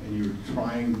and you're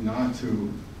trying not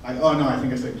to, I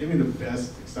think I said, give me the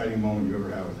best exciting moment you ever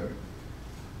had with her.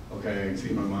 Okay, I can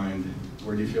see in my mind,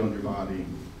 where do you feel in your body?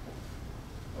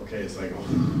 Okay, it's like, all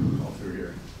through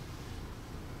here.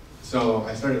 So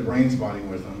I started brain spotting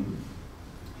with him.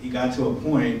 He got to a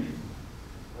point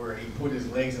where he put his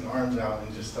legs and arms out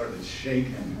and just started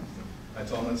shaking. I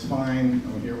told him, it's fine,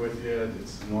 I'm here with you,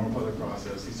 it's a normal part of the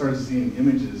process. He started seeing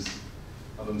images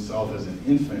of himself as an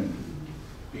infant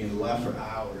being left for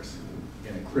hours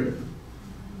in a crib.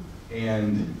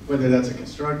 And whether that's a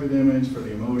constructed image for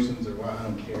the emotions or what, I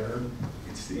don't care.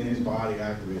 It's in his body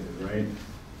activated, right?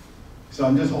 So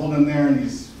I'm just holding him there and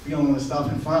he's feeling all this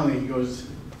stuff, and finally he goes,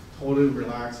 totally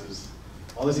relaxes.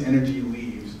 All this energy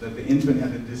leaves that the infant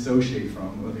had to dissociate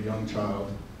from, or the young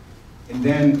child. And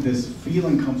then this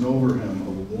feeling comes over him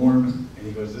of warmth, and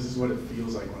he goes, this is what it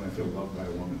feels like when I feel loved by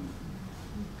a woman.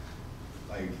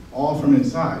 Like, all from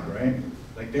inside, right?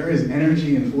 Like, there is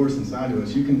energy and force inside of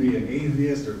us. You can be an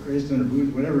atheist or Christian or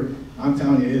Buddhist, whatever. I'm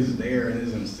telling you, it is there and it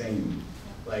is insane.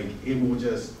 Like, it will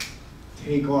just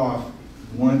take off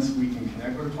once we can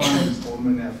connect with a client, just hold them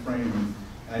in that frame.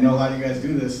 And I know a lot of you guys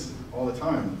do this all the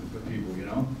time with people, you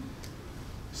know?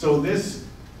 So this,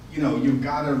 you know, you've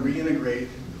got to reintegrate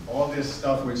all this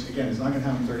stuff, which again, is not gonna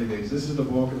happen in 30 days. This is the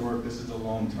bulk of the work, this is the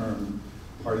long-term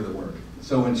part of the work.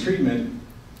 So in treatment,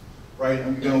 right,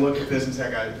 I'm gonna look at this and say,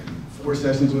 I got 4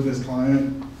 sessions with this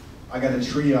client. I got to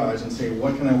triage and say,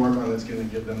 what can I work on that's gonna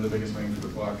give them the biggest bang for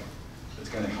the buck, that's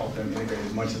gonna help them integrate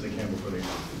as much as they can before they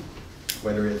leave.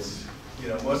 Whether it's, you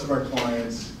know, most of our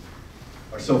clients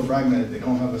are so fragmented, they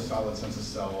don't have a solid sense of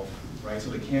self, right?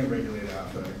 So they can't regulate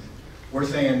affect. We're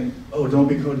saying, oh, don't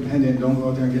be codependent, don't go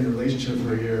out there and get in a relationship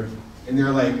for a year. And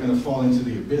they're like gonna fall into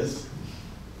the abyss.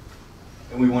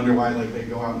 And we wonder why like they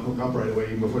go out and hook up right away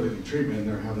even before they do treatment and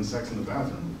they're having sex in the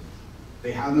bathroom.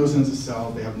 They have no sense of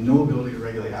self, they have no ability to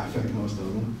regulate affect, most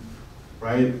of them,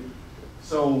 right?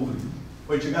 So,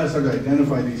 but you gotta start to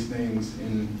identify these things,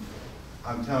 and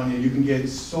I'm telling you, you can get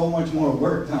so much more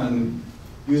work done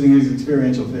using these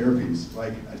experiential therapies.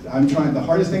 Like, I'm trying, the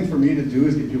hardest thing for me to do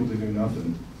is get people to do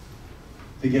nothing.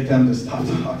 To get them to stop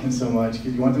talking so much,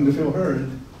 because you want them to feel heard.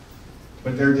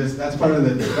 But they're just, that's part of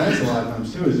the defense a lot of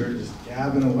times too, is they're just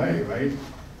gabbing away, right?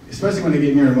 Especially when they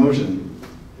get near emotion.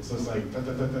 It's just like, da,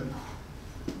 da, da, da.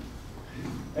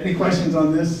 Any questions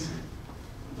on this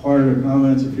part, or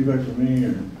comments, or feedback from me,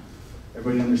 or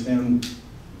everybody understand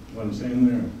what I'm saying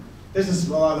there? This is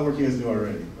a lot of the work you guys do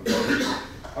already, okay?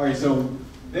 All right, so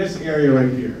this area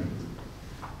right here,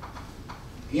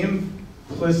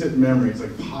 implicit memories,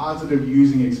 like positive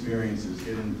using experiences,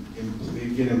 they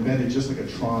get embedded just like a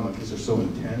trauma because they're so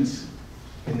intense,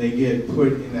 and they get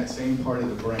put in that same part of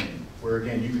the brain, where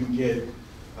again, you can get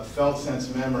a felt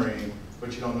sense memory,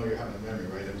 but you don't know you're having a memory,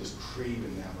 right? I'm just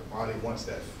craving that. My body wants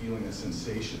that feeling, a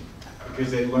sensation,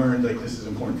 because they learned like this is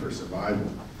important for survival.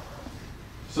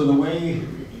 So the way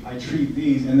I treat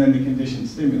these, and then the conditioned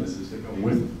stimuluses that go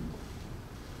with them.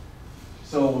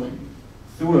 So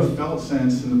through a felt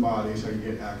sense in the body, so you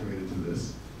get activated to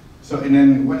this. So, and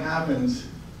then what happens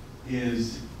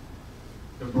is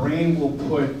the brain will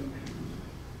put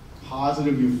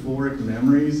positive euphoric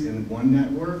memories in one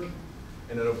network,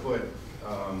 and it'll put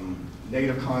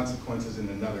negative consequences in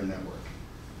another network,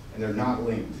 and they're not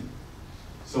linked.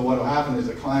 So what will happen is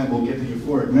the client will get the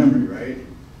euphoric memory, right,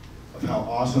 of how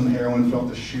awesome heroin felt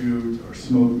to shoot, or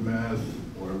smoke meth,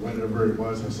 or whatever it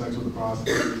was, have sex with a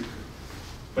prostitute,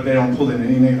 but they don't pull in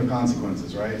any negative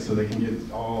consequences, right? So they can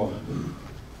get all,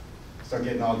 start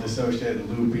getting all dissociated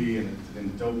and loopy,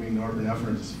 and dopamine,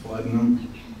 norepinephrine just flooding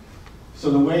them. So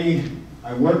the way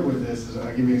I work with this is,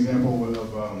 I'll give you an example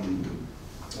of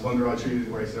one girl I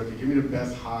treated where I said, okay, give me the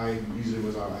best high, usually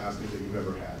was I'll ask you, that you've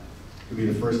ever had. It could be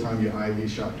the first time you IV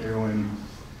shot heroin.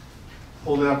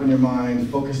 Hold it up in your mind,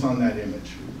 focus on that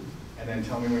image, and then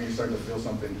tell me when you start to feel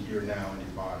something here now in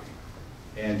your body.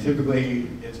 And typically,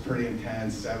 it's pretty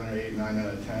intense, 7 or 8, 9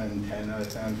 out of 10, 10 out of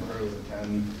 10, for her it was a 10.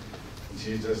 And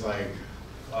she's just like,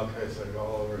 okay, it's like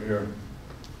all over here.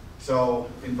 So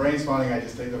in brain spotting, I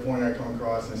just take the pointer I come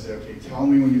across and I say, okay, tell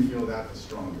me when you feel that the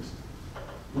strongest.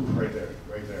 Right there,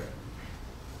 right there.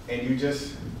 And you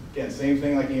just, again, same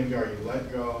thing like EMDR, you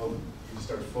let go, you just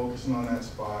start focusing on that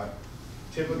spot.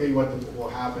 Typically what will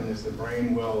happen is the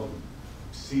brain will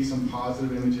see some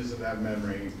positive images of that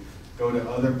memory, go to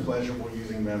other pleasurable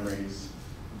using memories,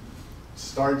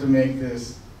 start to make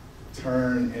this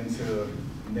turn into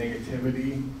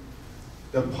negativity.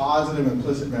 The positive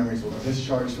implicit memories will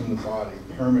discharge from the body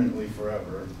permanently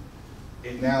forever.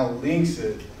 It now links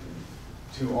it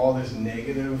to all this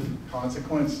negative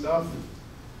consequence stuff.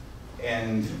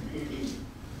 And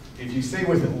if you stay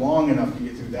with it long enough to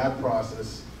get through that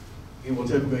process, it will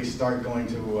typically start going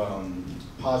to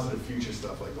positive future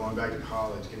stuff, like going back to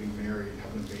college, getting married,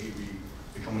 having a baby,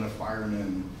 becoming a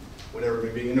fireman, whatever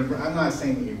it may be. And I'm not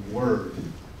saying a word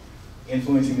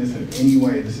influencing this in any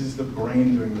way. This is the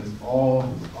brain doing this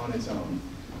all on its own.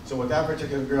 So with that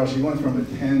particular girl, she went from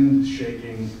a 10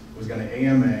 shaking, was gonna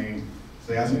AMA, so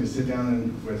they asked me to sit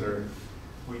down with her.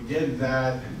 We did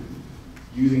that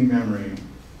using memory.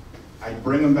 I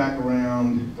bring them back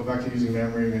around, go back to using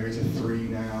memory, maybe it's a 3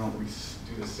 now, we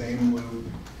do the same loop.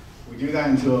 We do that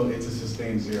until it's a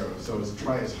sustained 0. So it's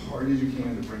try as hard as you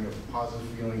can to bring a positive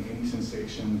feeling, any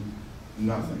sensation,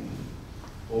 nothing.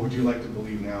 What would you like to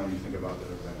believe now when you think about that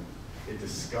event? It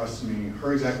disgusts me.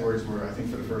 Her exact words were, I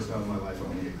think for the first time in my life, I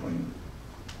want to get clean.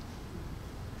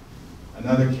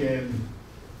 Another kid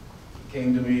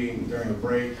came to me during a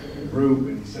break, a group,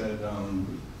 and he said,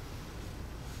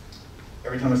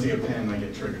 every time I see a pen, I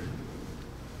get triggered.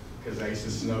 Because I used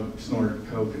to snort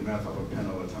coke and meth off a pen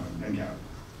all the time, pen cap.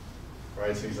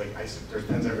 Right, so he's like, there's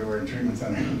pens everywhere in treatment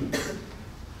center.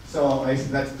 So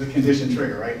that's the condition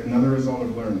trigger, right? Another result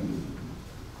of learning.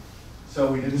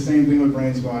 So we did the same thing with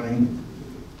brain spotting.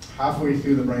 Halfway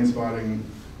through the brain spotting,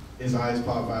 his eyes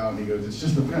pop out and he goes, it's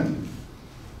just a pen.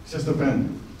 It's just a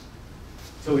pen.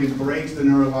 So he breaks the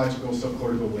neurological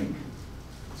subcortical link.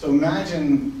 So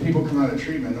imagine people come out of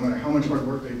treatment, no matter how much hard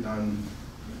work they've done,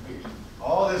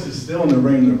 all this is still in their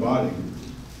brain and their body.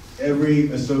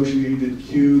 Every associated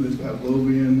cue that's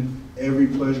Pavlovian, every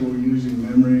pleasure we're using,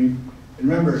 memory. And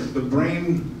remember, the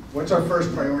brain, what's our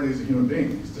first priority as a human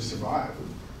being? Is to survive.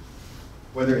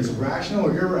 Whether it's rational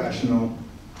or irrational,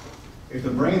 if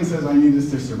the brain says, I need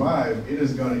this to survive, it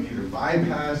is going to either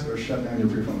bypass or shut down your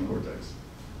prefrontal cortex.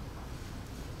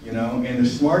 You know, and the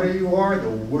smarter you are, the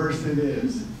worse it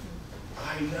is.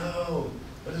 I know,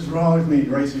 what is wrong with me,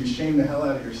 right? So you shame the hell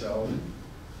out of yourself.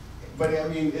 But I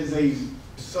mean, it's a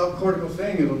subcortical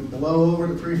thing, it'll blow over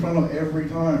the prefrontal every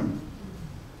time.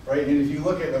 Right, and if you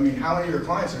look at, I mean, how many of your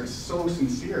clients are so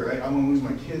sincere, right? I'm gonna lose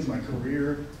my kids, my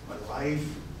career, my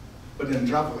life, but then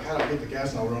drop of a hat, I'll hit the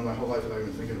gas and I'll ruin my whole life without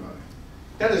even thinking about it.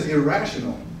 That is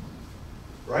irrational,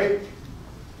 right?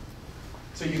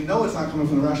 So you know it's not coming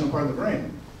from the rational part of the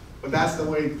brain. But that's the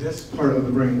way this part of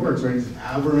the brain works, right? It's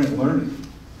aberrant learning.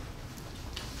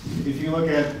 If you look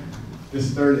at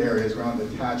this third area, is around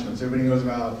attachments. Everybody knows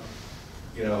about,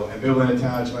 you know, ambivalent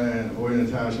attachment, avoidant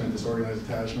attachment, disorganized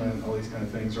attachment, all these kind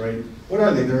of things, right? What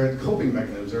are they? They're coping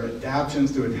mechanisms. They're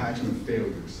adaptations to attachment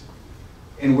failures.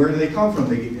 And where do they come from?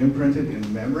 They get imprinted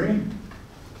in memory.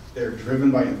 They're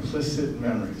driven by implicit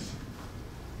memories,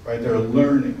 right? They're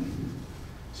learning.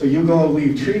 So you go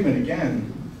leave treatment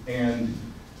again, and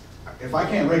if I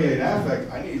can't regulate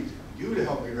affect, I need you to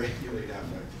help me regulate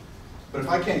affect. But if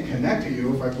I can't connect to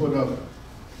you, if I put up,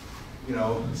 you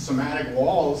know, somatic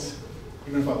walls,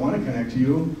 even if I want to connect to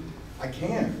you, I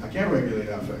can't regulate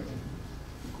affect,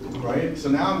 right? So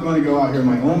now I'm going to go out here,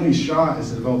 my only shot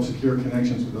is to develop secure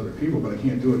connections with other people, but I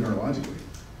can't do it neurologically,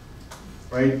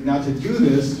 right? Now to do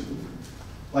this,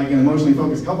 like in emotionally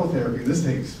focused couple therapy, this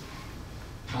takes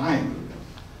time.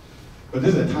 But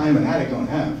this is a time an addict don't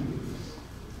have.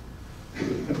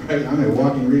 Right? I'm a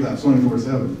walking relapse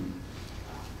 24/7.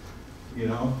 You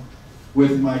know?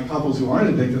 With my couples who aren't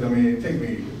addicted, I mean, it takes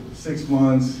me 6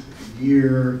 months, a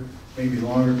year, maybe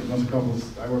longer, because most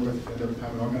couples I work with end up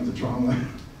having all kinds of trauma.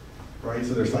 Right?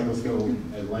 So their cycles go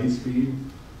at light speed.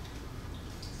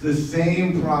 It's the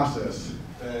same process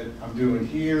that I'm doing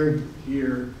here,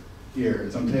 here, here.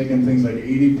 It's I'm taking things like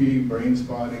ADP, brain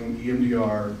spotting,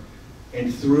 EMDR,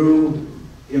 and through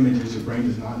images, your brain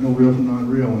does not know real from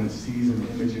non-real when it sees an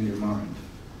image in your mind.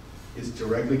 It's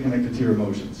directly connected to your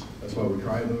emotions. That's why we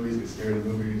cry at movies, get scared at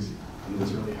movies, and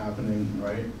what's really happening,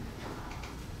 right?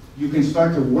 You can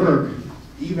start to work,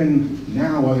 even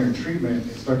now while they're in treatment,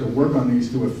 and start to work on these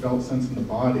through a felt sense in the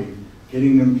body,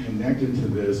 getting them connected to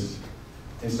this,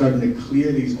 and starting to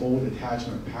clear these old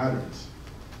attachment patterns.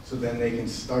 So then they can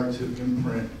start to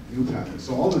imprint new patterns.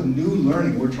 So all the new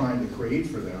learning we're trying to create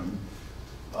for them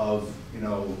of, you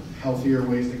know, healthier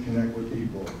ways to connect with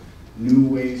people, new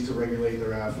ways to regulate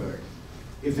their affect.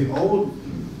 If the old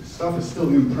stuff is still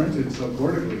imprinted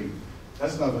subcortically, that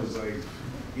stuff is like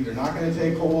either not going to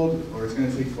take hold or it's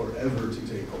going to take forever to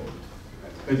take hold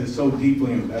because it's so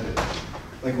deeply embedded.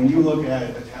 Like when you look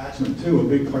at attachment too, a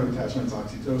big part of attachment is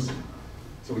oxytocin.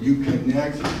 So when you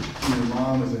connect to your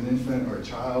mom as an infant or a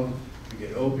child, you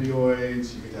get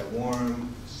opioids, you get that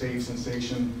warm, safe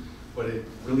sensation, but it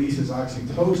releases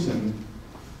oxytocin,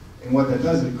 and what that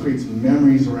does is it creates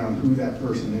memories around who that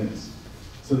person is.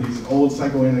 So these old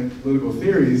psychoanalytical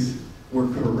theories were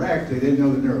correct, they didn't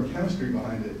know the neurochemistry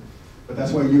behind it, but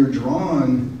that's why you're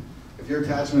drawn, if your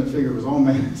attachment figure was all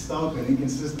messed up and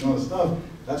inconsistent and all this stuff,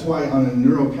 that's why on a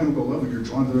neurochemical level you're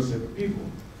drawn to those type of people.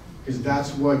 Because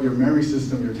that's what your memory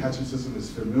system, your attachment system is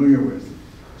familiar with.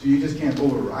 So you just can't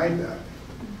override that,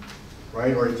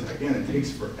 right? Or again, it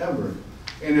takes forever.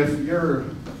 And if you're,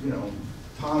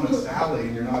 Tom and Sally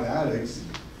and you're not addicts,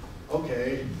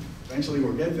 okay, eventually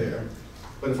we'll get there.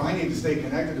 But if I need to stay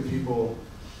connected to people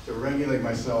to regulate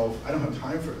myself, I don't have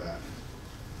time for that,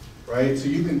 right? So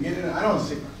you can get in,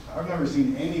 I've never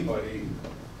seen anybody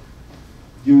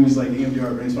use like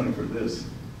EMDR brain spotting for this.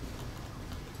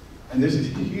 And this is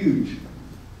huge.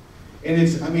 And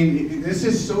this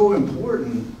is so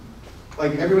important.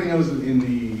 Like everybody knows in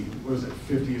the,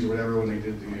 50s or whatever, when they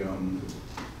did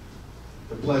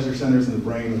the pleasure centers in the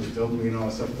brain, which dopamine and all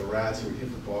that stuff with the rats who would hit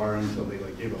the bar until they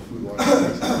like gave a food water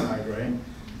and died, right?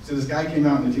 So this guy came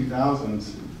out in the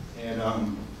 2000s,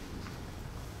 and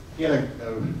he had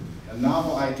a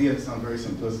novel idea that sounds very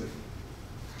simplistic.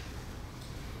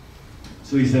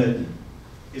 So he said,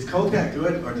 is coke that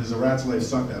good, or does a rat's life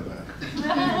suck that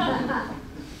bad?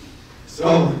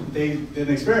 So they did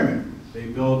an experiment. They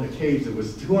built a cage that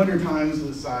was 200 times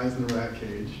the size of the rat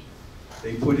cage.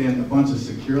 They put in a bunch of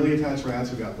securely attached rats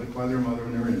who got licked by their mother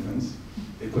when they were infants.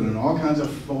 They put in all kinds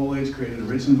of foliage, created a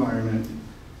rich environment,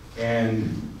 and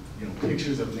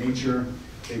pictures of nature.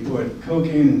 They put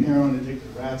cocaine and heroin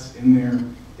addicted rats in there.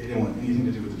 They didn't want anything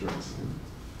to do with the drugs.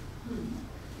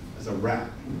 As a rat.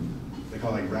 They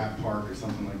call it like Rat Park or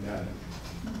something like that,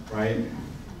 right?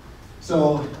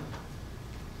 So,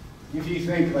 if you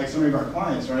think like some of our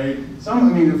clients, right?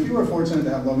 A few are fortunate to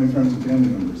have loving friends and family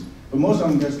members, but most of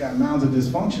them just got mounds of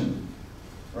dysfunction,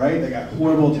 right? They got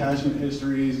horrible attachment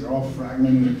histories, they're all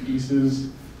fragmented into pieces.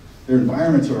 Their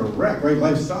environments are a wreck, right?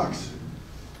 Life sucks.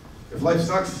 If life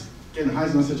sucks, getting high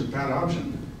is not such a bad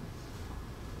option,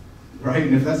 right?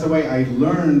 And if that's the way I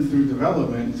learned through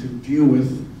development to deal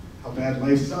with how bad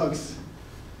life sucks,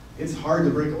 it's hard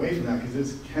to break away from that because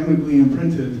it's chemically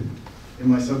imprinted in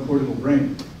my subcortical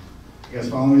brain. You guys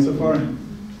follow me so far?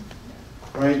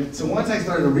 Right? So once I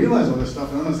started to realize all this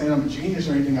stuff, and I'm not saying I'm a genius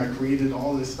or anything, I created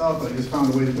all this stuff, I just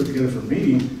found a way to put together for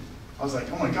me, I was like,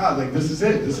 oh my God, like this is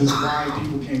it. This is why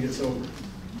people can't get sober.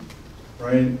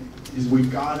 Right? Is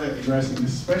we've got to address it,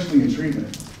 especially in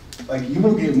treatment. Like you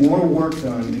will get more work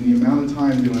done in the amount of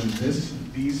time doing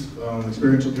these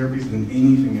experiential therapies than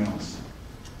anything else.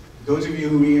 Those of you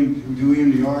who do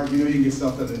EMDR, you can get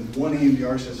stuff done in one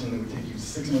EMDR session that would take you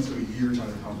 6 months to a year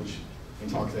trying to accomplish in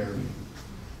talk therapy.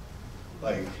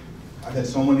 Like, I've had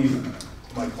so many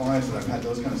of my clients that I've had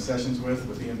those kind of sessions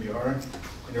with EMDR, and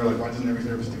they're like, why doesn't every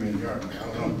therapist do EMDR? I'm like, I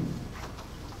don't know.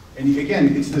 And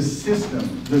again, it's the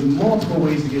system. There's multiple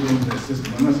ways to get into the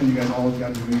system. I'm not saying you guys all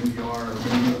got to do EMDR or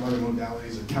maybe other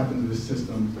modalities or tap into the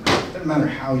system. It doesn't matter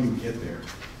how you get there.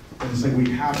 But it's like we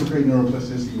have to create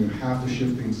neuroplasticity, we have to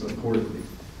shift things accordingly.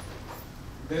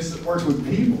 This works with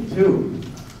people too.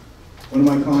 One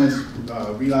of my clients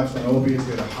relapsed on opiates,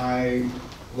 he had a high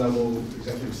level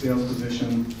executive sales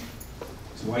position.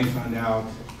 His wife found out,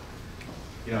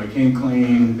 he came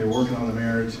clean, they were working on the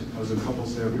marriage. I was in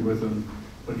couples therapy with him.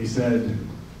 But he said,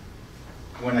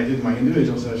 when I did my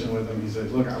individual session with him, he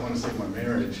said, look, I want to save my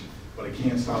marriage, but I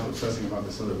can't stop obsessing about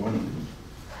this other woman.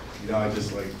 I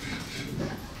just like,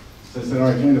 so I said, all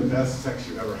right, give me the best sex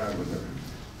you ever had with her.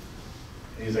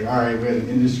 And he's like, all right, we had an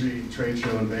industry trade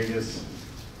show in Vegas.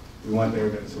 We went there,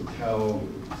 we got this hotel.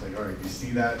 It's like, all right, you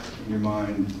see that in your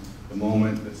mind, the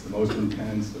moment that's the most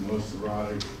intense, the most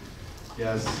erotic.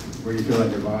 Yes, where you feel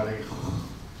like your body.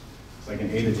 It's like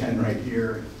an 8 to 10 right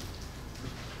here.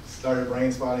 Started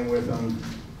brain spotting with them.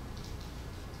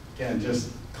 Again,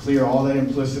 just clear all that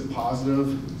implicit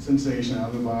positive sensation out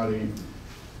of the body.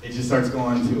 It just starts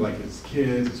going to like his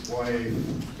kids, his wife,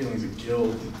 feelings of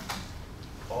guilt,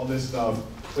 all this stuff.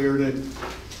 Cleared it.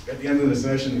 At the end of the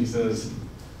session, he says,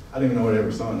 I didn't even know what I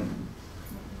ever saw in her.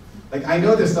 Like, I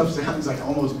know this stuff sounds like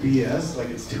almost BS, like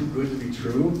it's too good to be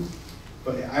true,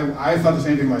 but I thought the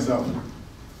same thing myself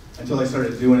until I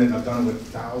started doing it, and I've done it with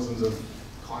thousands of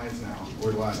clients now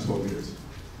over the last 12 years.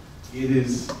 It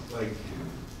is like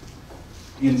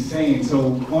insane.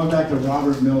 So going back to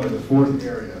Robert Miller, the fourth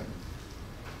area,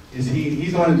 is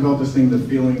he's the one who developed this thing, the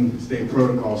feeling state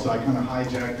protocol. So I kind of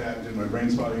hijacked that and did my brain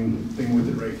spotting thing with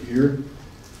it right here.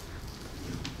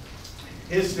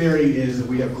 His theory is that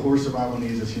we have core survival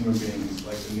needs as human beings,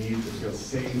 like the need to feel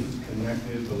safe,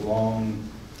 connected, belong,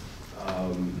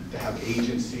 to have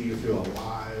agency, to feel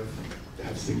alive, to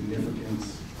have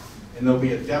significance. And there'll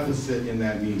be a deficit in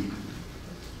that need.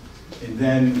 And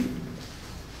then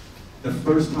the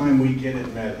first time we get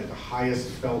it met at the highest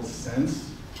felt sense,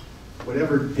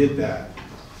 whatever did that,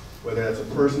 whether that's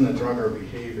a person, a drug, or a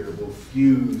behavior, will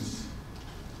fuse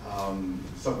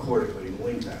subcortically and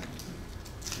link that.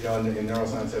 In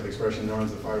neuroscience, they have expression,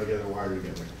 neurons that fire together, wire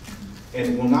together.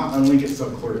 And it will not unlink it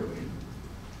subcortically.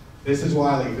 This is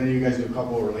why, like, if any of you guys do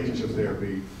couple relationship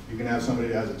therapy, you can have somebody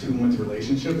that has a 2-month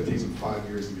relationship, it takes them 5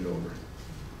 years to get over it.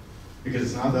 Because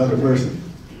it's not the other person.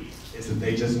 It's that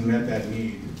they just met that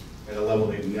need at a level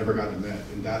they never got to met.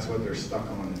 And that's what they're stuck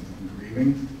on in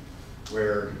grieving,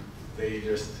 where they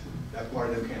just, that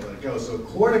part of them can't let it go. So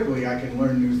cortically, I can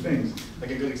learn new things. Like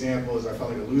a good example is I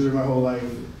felt like a loser my whole life.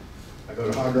 I go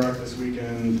to Hard Rock this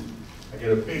weekend. I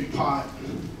get a big pot.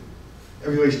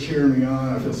 Everybody's cheering me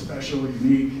on. I feel special,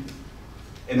 unique.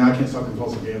 And now I can't stop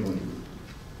compulsive gambling.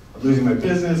 I'm losing my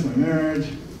business, my marriage,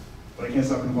 but I can't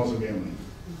stop compulsive gambling.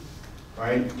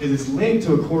 Right? Because it's linked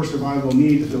to a core survival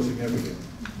need to feel significant.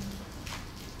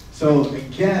 So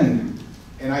again,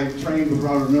 and I trained with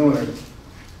Robert Miller,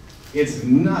 it's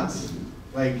nuts.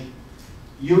 Like,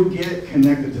 you get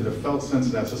connected to the felt sense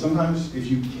of that. So sometimes, if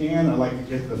you can, I like to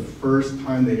get the first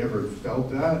time they ever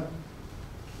felt that,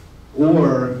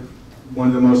 or one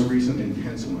of the most recent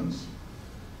intense ones.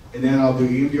 And then I'll do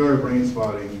EMDR brain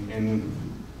spotting, and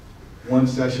one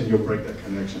session you'll break that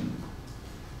connection.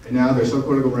 And now their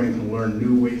subcortical brain can learn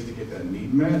new ways to get that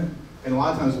need met. And a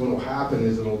lot of times what will happen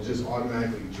is it'll just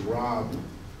automatically drop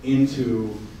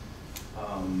into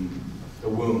the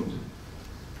wound,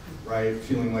 right?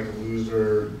 Feeling like a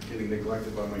loser, getting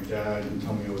neglected by my dad, and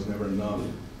telling me I was never enough.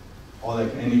 All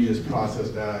that, and you just process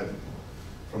that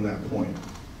from that point.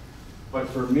 But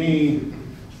for me,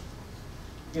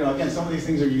 you know, again, some of these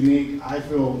things are unique. I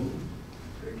feel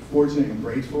fortunate and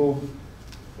grateful.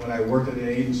 When I worked at an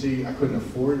agency, I couldn't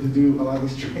afford to do a lot of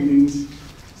these trainings.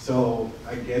 So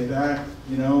I get that,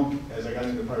 you know, as I got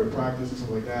into private practice and stuff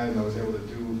like that, and I was able to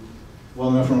do well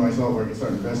enough for myself where I could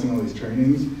start investing in all these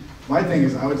trainings. My thing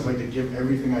is I would just like to give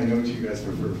everything I know to you guys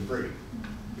for free.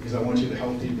 Because I want you to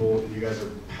help people, and you guys are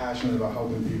passionate about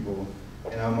helping people.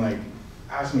 And I'm like,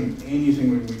 ask me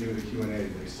anything when we do the Q&A.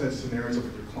 Like, set scenarios up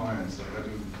with your clients. Like, I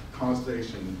do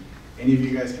consultation. Any of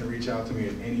you guys can reach out to me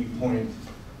at any point.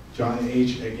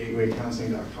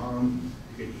 JohnH@gatewaycounseling.com.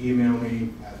 You can email me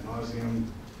ad nauseum.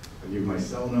 I give my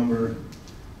cell number.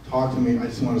 Talk to me. I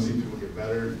just want to see people get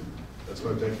better. That's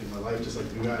what I've dedicated my life, just like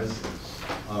you guys.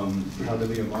 Proud to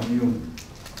be among you.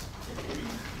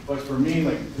 But for me,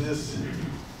 like, this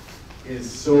is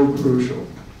so crucial.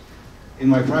 In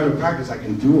my private practice, I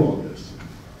can do all this.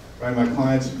 Right? My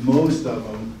clients, most of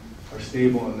them are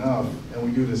stable enough, and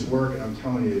we do this work, and I'm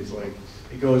telling you, it's like,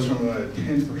 it goes from a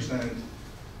 10%,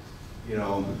 you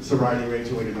know, sobriety rate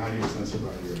to like a 90%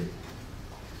 sobriety rate.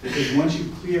 Because once you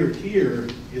clear here,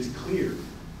 it's clear.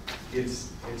 It's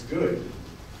good.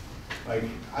 Like,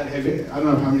 I don't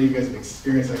know how many of you guys have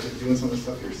experienced actually doing some of this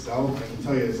stuff yourself. I can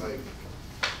tell you it's like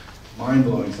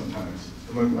mind-blowing sometimes.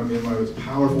 I mean, in my most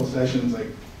powerful sessions, like,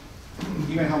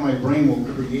 even how my brain will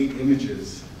create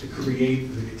images to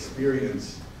create the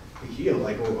experience to heal.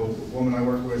 Like a woman I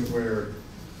work with where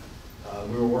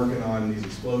we were working on these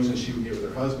explosions she would get with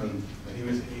her husband,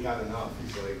 and he got enough.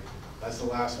 He's like, that's the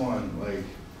last one, like,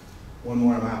 one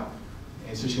more I'm out.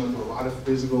 And so she went through a lot of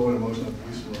physical and emotional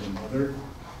abuse from her mother.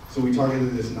 So we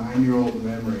targeted this 9-year-old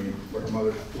memory where her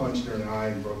mother punched her in the eye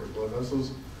and broke her blood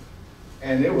vessels.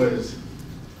 And it was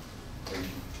like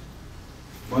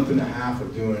a month and a half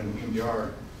of doing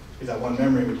EMDR, because that one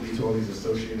memory would lead to all these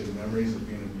associated memories of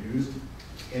being abused.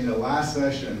 In the last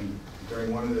session,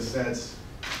 during one of the sets,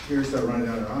 tears started running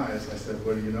down her eyes. I said,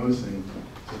 what are you noticing?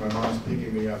 So my mom's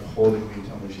picking me up, holding me,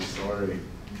 telling me she's sorry,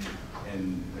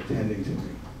 and attending to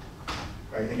me.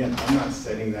 Right? Again, I'm not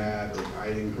setting that or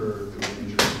guiding her through an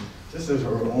injury. Just as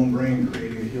her own brain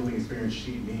creating the healing experience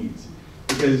she needs.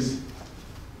 Because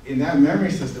in that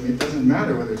memory system, it doesn't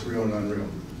matter whether it's real or unreal.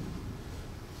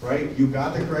 Right? You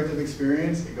got the corrective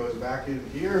experience, it goes back in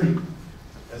here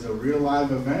as a real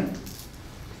live event.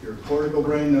 Your cortical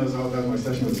brain knows, oh, that's my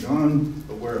session with John,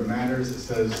 but where it matters, it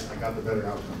says, I got the better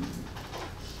outcome.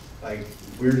 Like,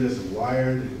 we're just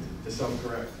wired to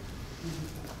self-correct.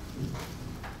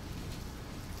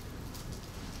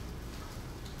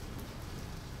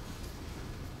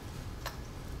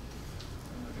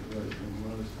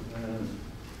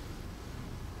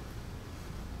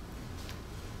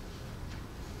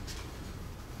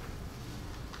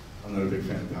 I'm not a big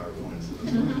fan of PowerPoint, so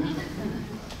that's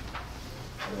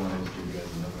why I wanted to give you guys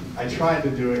another one. I tried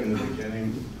to do it in the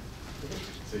beginning,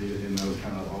 so you didn't know it was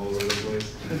kind of all over the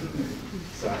place.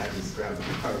 So I had to scrap the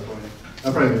PowerPoint.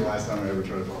 That'll probably be the last time I ever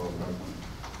try to follow PowerPoint.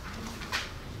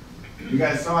 You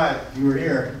guys saw it, you were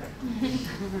here.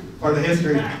 Part of the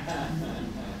history.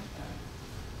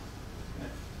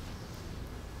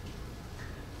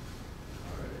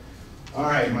 All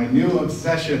right, my new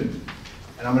obsession.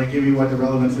 And I'm going to give you what the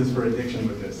relevance is for addiction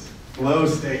with this. Flow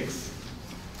states.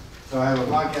 So I have a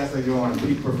podcast I do on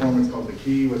peak performance called The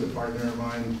Key with a partner of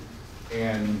mine.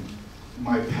 And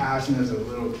my passion as a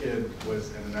little kid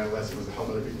was, and an adolescent, was to help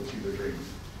other people achieve their dreams.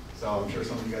 So I'm sure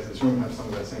some of you guys in this room have some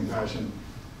of that same passion.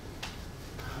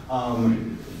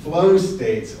 Flow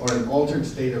states are an altered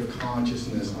state of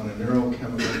consciousness on a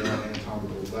neurochemical and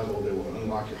anatomical level that will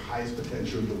unlock your highest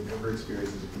potential you'll ever experience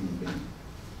as a human being.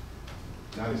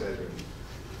 Not exaggerating.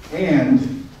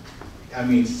 And, I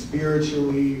mean,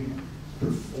 spiritually,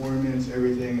 performance,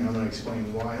 everything, and I'm going to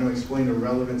explain why. I'm going to explain the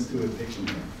relevance to addiction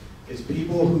here. It's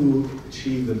people who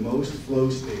achieve the most flow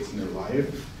states in their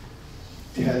life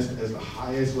test as the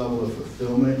highest level of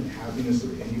fulfillment and happiness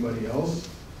of anybody else,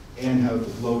 and have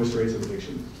the lowest rates of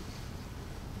addiction.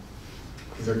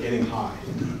 Because they're getting high.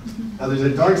 Now there's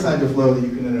a dark side to flow that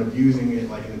you can end up using it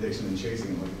like an addiction and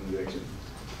chasing it like an addiction.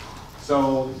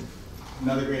 So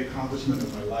another great accomplishment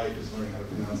of my life is learning how to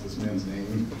pronounce this man's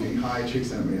name. Being high, chick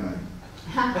sent me high.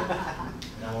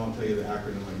 And I won't tell you the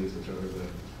acronym I use, which are the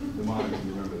mnemonics,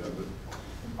 you remember that. But.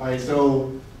 All right,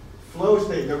 so flow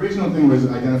state, the original thing was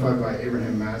identified by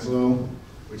Abraham Maslow,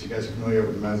 which you guys are familiar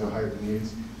with the Maslow hierarchy of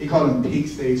needs. He called them peak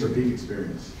states or peak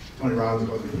experience. Tony Robbins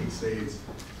called them peak states.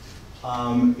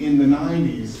 In the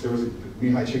 90s, there was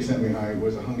Mihai Csikszentmihalyi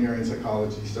was a Hungarian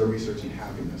psychologist. He started researching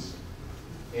happiness.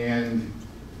 And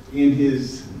in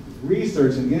his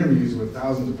research and interviews with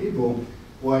thousands of people,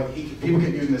 people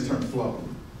kept using this term flow.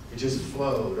 It just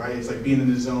flowed, right? It's like being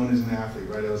in the zone as an athlete,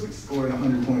 right? I was like scoring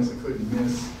 100 points I couldn't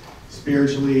miss.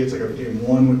 Spiritually, it's like I became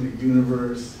one with the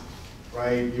universe.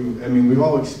 Right? I mean, we've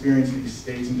all experienced these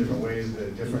states in different ways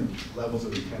at different levels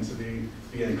of intensity.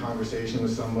 Being in conversation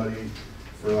with somebody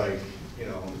for like,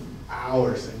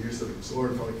 hours, and you're just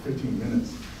absorbed for like 15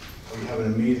 minutes. Or you have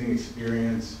an amazing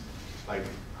experience. Like,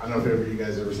 I don't know if you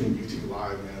guys have ever seen YouTube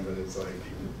Live, man, but it's like,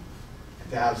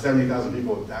 to have 70,000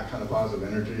 people with that kind of positive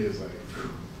energy is like,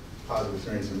 positive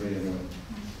experience for me anyway.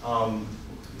 Let me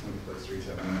let's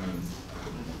reset my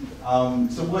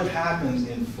minutes. So what happens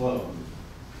in flow?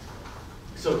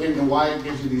 So, and why it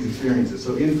gives you these experiences.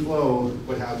 So in flow,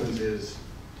 what happens is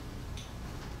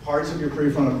parts of your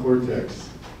prefrontal cortex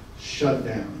shut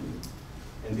down.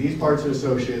 And these parts are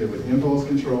associated with impulse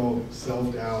control,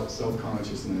 self-doubt,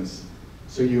 self-consciousness.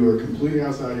 So you are completely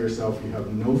outside of yourself. You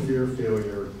have no fear of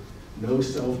failure, no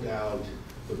self-doubt.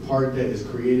 The part that is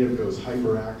creative goes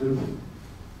hyperactive.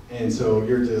 And so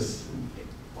you're just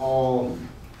all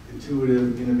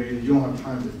intuitive, innovative. You don't have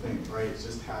time to think, right? It's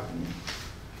just happening.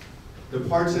 The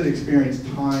parts that experience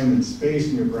time and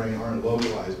space in your brain aren't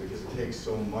localized because it takes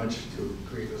so much to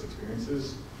create those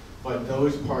experiences, but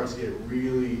those parts get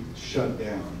really shut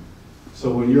down.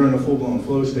 So when you're in a full-blown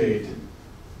flow state,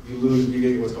 you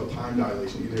get what's called time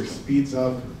dilation. Either speeds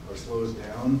up or slows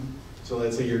down. So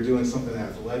let's say you're doing something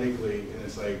athletically and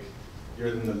it's like you're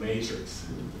in the Matrix,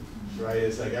 right?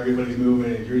 It's like everybody's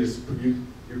moving and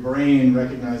your brain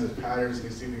recognizes patterns, you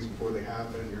can see things before they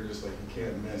happen, you're just like, you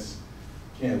can't miss.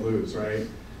 Can't lose, right?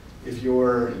 If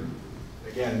you're,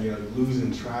 again,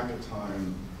 losing track of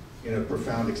time in a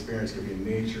profound experience, could be in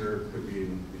nature, could be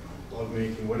in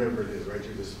lovemaking, whatever it is, right?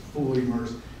 You're just fully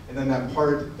immersed. And then that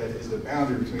part that is the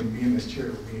boundary between me and this chair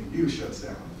and me and you shuts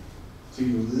down. So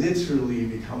you literally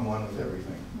become one with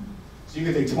everything. So you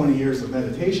could take 20 years of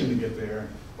meditation to get there,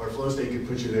 or a flow state could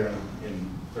put you there in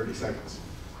 30 seconds.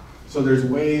 So there's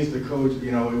ways to coach,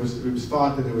 it was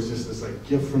thought that it was just this like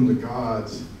gift from the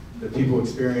gods that people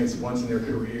experience once in their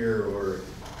career or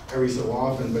every so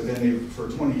often, but then for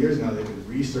 20 years now, they've been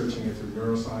researching it through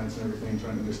neuroscience and everything,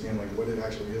 trying to understand like what it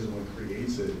actually is and what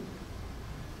creates it.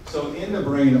 So in the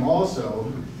brain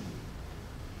also,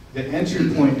 the entry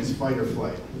point is fight or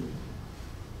flight.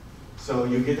 So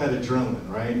you get that adrenaline,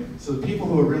 right? So the people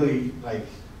who are really like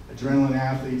adrenaline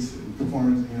athletes and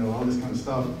performance, all this kind of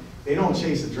stuff, they don't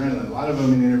chase adrenaline. A lot of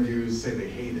them in interviews say they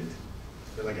hate it.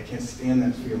 They're like, I can't stand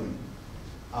that feeling.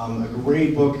 A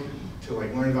great book to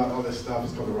like learn about all this stuff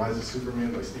is called The Rise of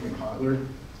Superman by Stephen Kotler.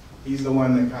 He's the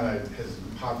one that kind of has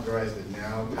popularized it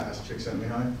now, past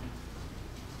Csikszentmihalyi.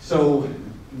 So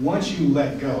once you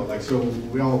let go, so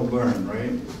we all learn,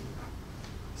 right?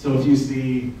 So if you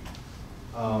see,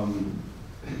 I'll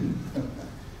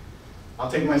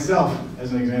take myself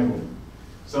as an example.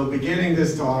 So beginning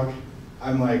this talk,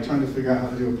 I'm like trying to figure out how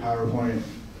to do a PowerPoint,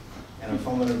 and I'm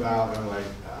fumbling about, and I'm like,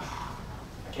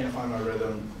 I can't find my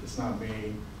rhythm, it's not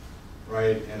me,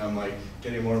 right? And I'm like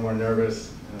getting more and more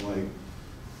nervous, and I'm like,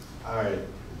 all right,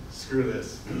 screw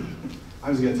this.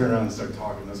 I'm just gonna turn around and start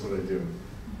talking, that's what I do.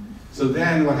 So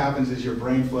then what happens is your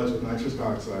brain floods with nitrous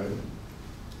oxide,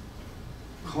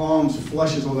 calms,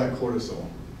 flushes all that cortisol.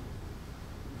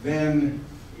 Then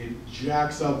it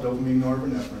jacks up dopamine,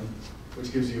 norepinephrine,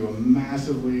 which gives you a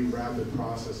massively rapid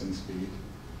processing speed.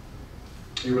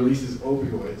 It releases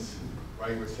opioids,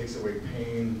 right, which takes away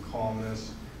pain,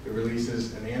 calmness. It releases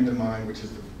anandamide, which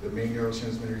is the main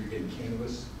neurotransmitter you get in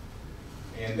cannabis,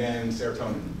 and then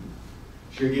serotonin.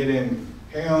 So you're getting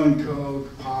heroin,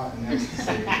 coke, pot, and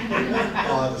ecstasy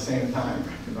all at the same time,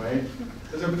 right?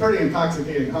 It's a pretty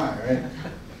intoxicating high, right?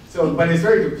 So, but it's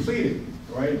very depleting,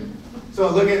 right? So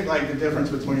look at like the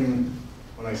difference between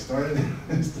when I started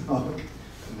this talk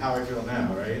and how I feel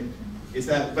now, right? It's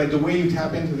that, but the way you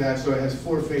tap into that, so it has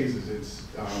 4 phases. It's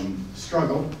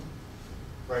struggle,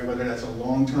 right? Whether that's a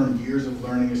long-term years of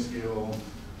learning a skill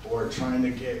or trying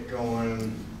to get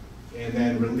going, and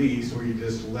then release, where you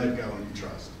just let go and you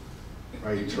trust,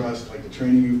 right? You trust like the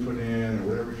training you put in or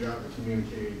whatever you have to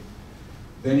communicate.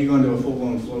 Then you go into a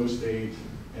full-blown flow state,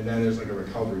 and then there's like a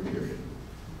recovery period.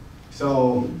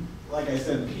 So, like I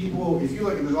said, people, if you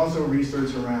look, there's also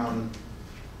research around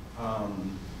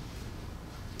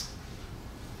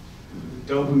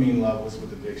dopamine levels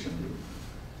with addiction.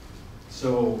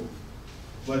 So,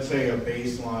 let's say a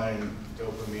baseline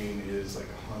dopamine is like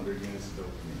 100 units of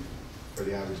dopamine for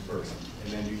the average person,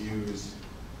 and then you use,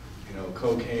 you know,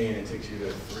 cocaine, it takes you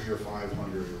to 300 or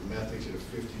 500, or meth takes you to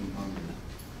 1500.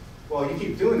 Well, you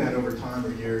keep doing that over time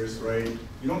or years, right?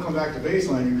 You don't come back to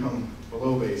baseline, you come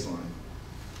below baseline.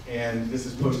 And this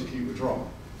is post-acute withdrawal,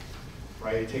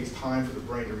 right? It takes time for the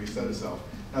brain to reset itself.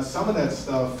 Now, some of that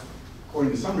stuff,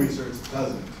 according to some research,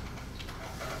 doesn't,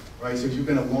 right? So if you've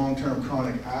been a long-term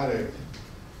chronic addict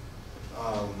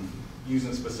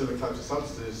using specific types of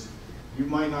substances, you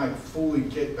might not fully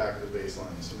get back to the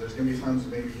baseline. So there's gonna be times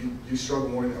maybe you struggle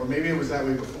more, or maybe it was that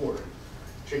way before,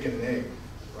 chicken and egg,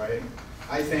 right?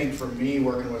 I think for me,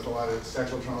 working with a lot of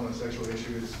sexual trauma and sexual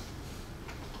issues,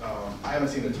 I haven't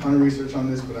seen a ton of research on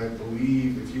this, but I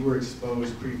believe if you were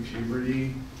exposed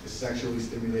pre-puberty to sexually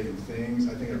stimulating things,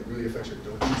 I think it really affects your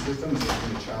dopamine system. It's like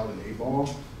being a child in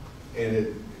A-ball, and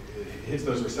it hits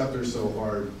those receptors so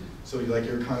hard, so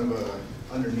you're kind of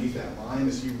underneath that line,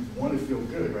 so you want to feel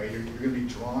good, right? You're going to be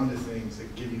drawn to things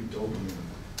that give you dopamine,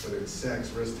 whether it's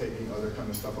sex, risk-taking, other kind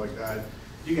of stuff like that.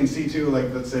 You can see too,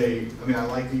 like, let's say, I mean, I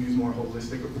like to use more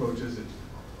holistic approaches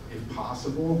if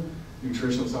possible,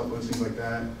 nutritional supplements, things like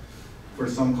that. For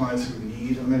some clients who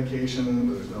need a medication,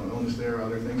 but there's no illness there or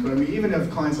other things. But I mean, even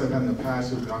if clients I've had in the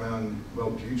past who've gone on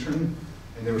Wellbutrin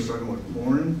and they were struggling with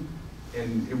porn,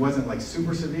 and it wasn't like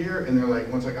super severe, and they're like,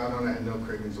 once I got on it, I had no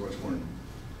cravings to watch porn.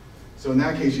 So in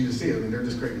that case, you just see it, I mean, they're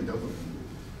just craving dopamine.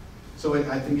 So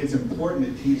I think it's important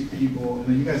to teach people, and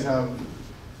then you guys have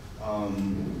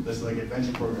this like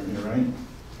adventure program here, right?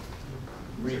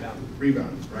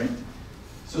 Rebound, right?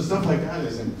 So stuff like that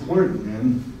is important,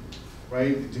 man,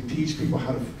 right? To teach people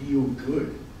how to feel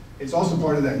good. It's also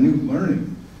part of that new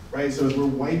learning, right? So as we're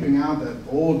wiping out that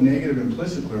old negative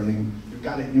implicit learning, you've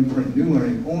got to imprint new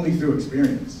learning only through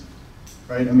experience,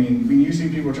 right? I mean, when you see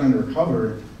people trying to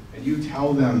recover, and you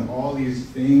tell them all these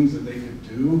things that they could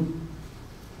do,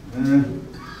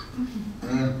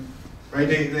 right?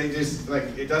 They just, like,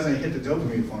 it doesn't hit the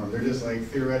dopamine farm. They're just like,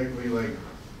 theoretically, like,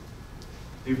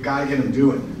 you've got to get them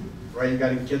doing, right? You've got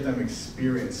to get them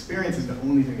experience. Experience is the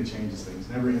only thing that changes things,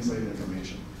 never inside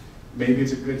information. Maybe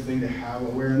it's a good thing to have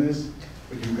awareness,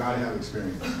 but you've got to have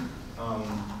experience.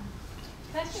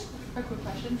 Can I ask you a quick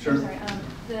question? Sure. I'm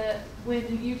sorry.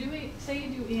 When you do, say you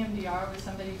do EMDR with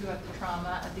somebody who had the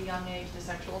trauma at the young age, the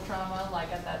sexual trauma,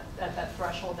 like at that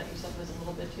threshold that you said was a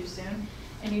little bit too soon,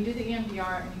 and you do the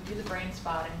EMDR and you do the brain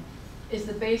spotting, is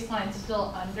the baseline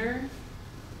still under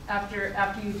after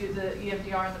you do the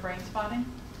EMDR and the brain spotting?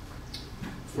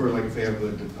 For like if they have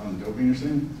the dopamine, you're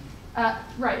saying?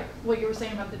 Right, what you were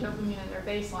saying about the dopamine and their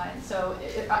baseline. So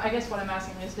I guess what I'm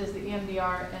asking is, does the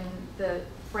EMDR and the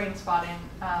brain spotting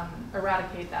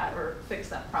eradicate that or fix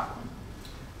that problem?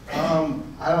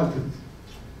 I don't think.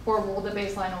 Or will the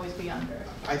baseline always be under?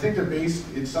 I think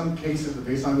in some cases the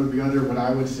baseline would be under. What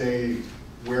I would say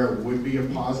where it would be a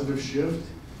positive shift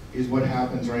is what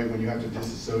happens, right, when you have to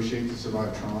disassociate to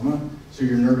survive trauma. So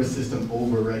your nervous system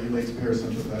overregulates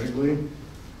parasympathetically.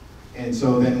 And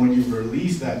so then when you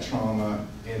release that trauma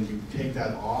and you take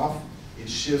that off, it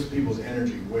shifts people's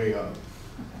energy way up.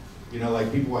 You know,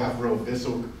 like people will have real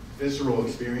visceral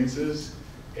experiences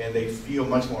and they feel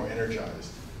much more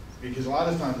energized. Because a lot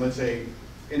of times, let's say,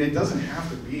 and it doesn't have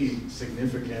to be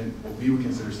significant, what we would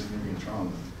consider significant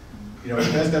trauma. You know,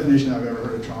 the best definition I've ever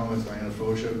heard of trauma is by Anna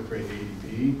Fosho, create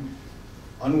ADP.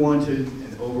 Unwanted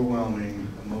and overwhelming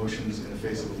emotions in the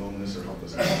face of loneliness or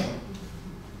helplessness.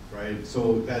 Right?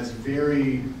 So that's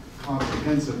very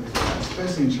comprehensive,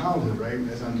 especially in childhood, right?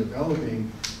 As I'm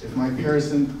developing, if my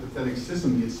parasympathetic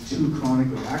system gets too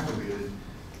chronically activated,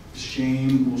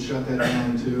 shame will shut that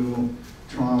down too,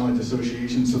 trauma,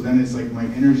 dissociation, so then it's like my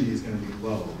energy is going to be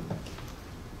low.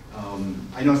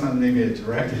 I know it's not maybe a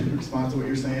direct response to what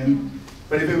you're saying,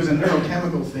 but if it was a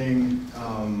neurochemical thing,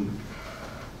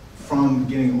 from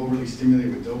getting overly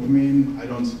stimulated with dopamine, I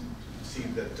don't see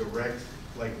the direct,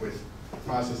 like with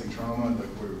processing trauma, like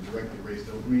where it would directly raise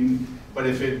dopamine. But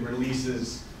if it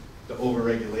releases the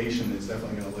overregulation, it's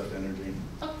definitely going to lift energy.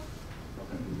 Oh.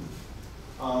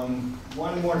 Okay.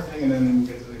 One more thing, and then we'll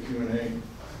get to the Q&A.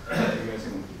 You guys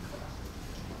can.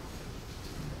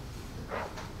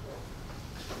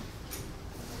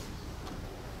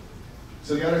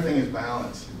 So the other thing is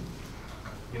balance.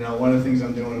 You know, one of the things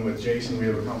I'm doing with Jason, we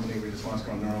have a company we just launched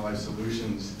called Neurolife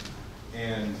Solutions,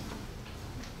 and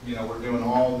you know, we're doing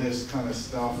all this kind of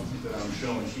stuff that I'm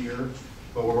showing here,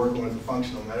 but we're working with a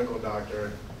functional medical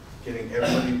doctor, getting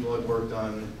everybody's blood work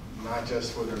done, not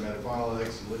just for their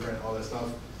metabolics, liver, and all that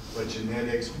stuff, but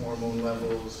genetics, hormone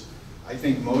levels. I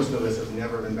think most of us have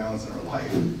never been balanced in our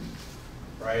life,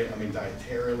 right? I mean,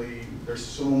 dietarily, there's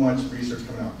so much research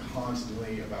coming out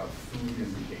constantly about food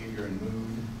and behavior and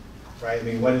mood, right? I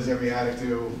mean, what does every addict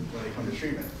do when they come to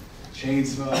treatment? Chain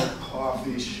smoke,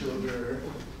 coffee, sugar,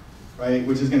 right?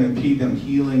 Which is going to impede them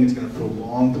healing. It's going to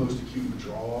prolong post-acute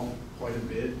withdrawal quite a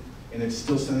bit, and it's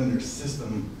still sending their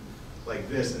system like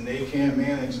this, and they can't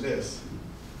manage this,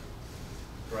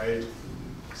 right?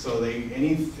 So they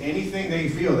anything they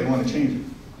feel, they want to change it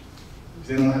because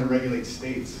they don't know how to regulate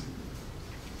states.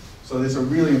 So that's a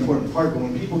really important part. But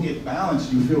when people get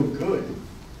balanced, you feel good.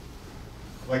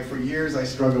 Like for years, I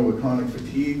struggled with chronic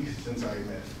fatigue since I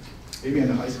met, maybe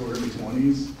into high school, early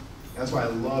 20s. That's why I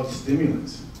loved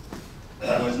stimulants.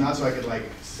 It was not so I could like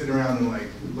sit around and like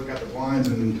look at the blinds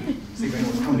and see if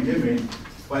anyone's coming to get me,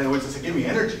 but it was just to give me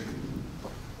energy.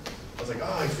 I was like,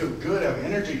 oh, I feel good, I have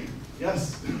energy.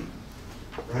 Yes,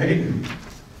 right?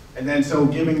 And then so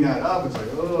giving that up, it's like,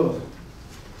 oh.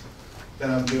 Then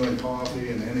I'm doing coffee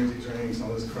and energy drinks and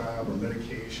all this crap or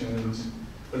medications.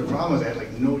 But the problem was I had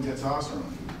like no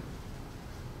testosterone.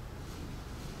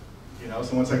 You know,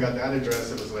 so once I got that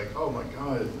addressed, it was like, oh my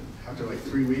God, after like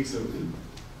 3 weeks of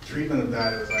treatment of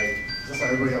that, it was like, is this how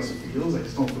everybody else feels? I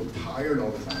just don't feel tired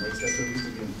all the time. I just get so used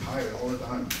to being tired all the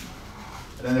time.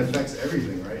 And then it affects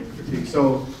everything, right? Fatigue.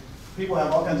 So people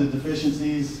have all kinds of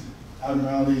deficiencies out and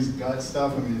around these gut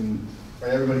stuff. I mean,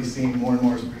 right, everybody's seeing more and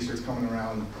more research coming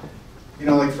around. You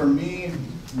know, like for me,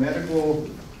 medical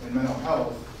and mental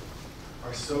health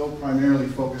are so primarily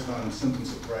focused on symptom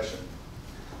suppression.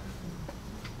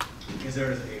 Because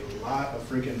there's a lot of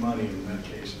freaking money in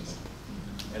medications.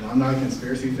 And I'm not a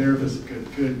conspiracy theorist,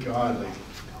 good God, like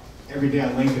every day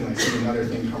on LinkedIn I see another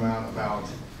thing come out about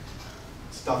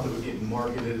stuff that would get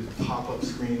marketed, pop-up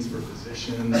screens for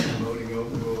physicians, promoting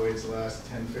opioids the last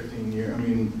 10, 15 years. I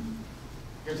mean,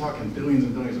 you're talking billions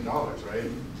and billions of dollars, right?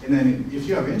 And then if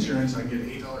you have insurance, I can get an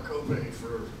 $8 copay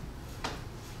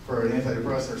for an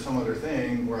antidepressant or some other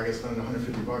thing where I can spend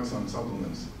 $150 on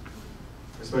supplements.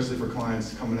 Especially for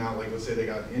clients coming out, like let's say they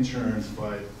got insurance,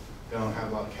 but they don't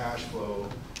have a lot of cash flow.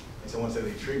 And so once they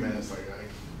leave treatment, it's like,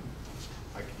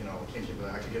 I you know, can't give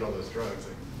that. I could get all those drugs. I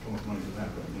can come up with money for that,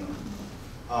 but you know.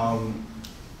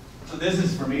 So this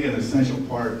is for me an essential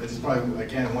part. This is probably,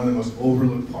 again, one of the most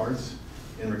overlooked parts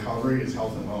in recovery is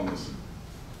health and wellness.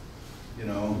 You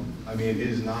know, I mean, it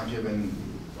is not given,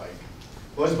 like,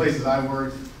 most places I've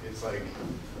worked, it's like,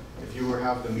 if you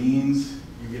have the means,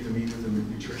 you get to meet with a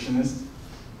nutritionist,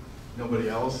 nobody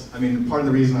else. I mean, part of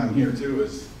the reason I'm here too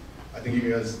is, I think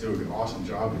you guys do an awesome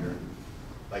job here.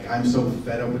 Like, I'm so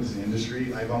fed up with this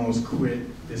industry. I've almost quit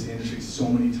this industry so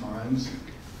many times.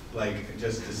 Like,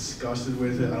 just disgusted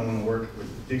with it. I don't want to work with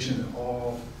addiction at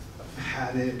all. I've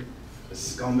had it. The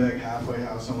scumbag halfway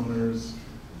house owners,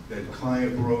 the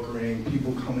client brokering,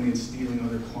 people coming in stealing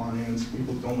other clients,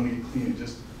 people don't want to get clean,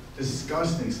 just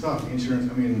disgusting stuff.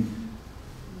 Insurance, I mean,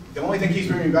 the only thing keeps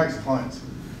bringing me back is the clients.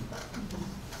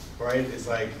 Right? It's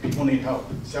like, people need help.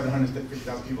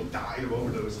 750,000 people died of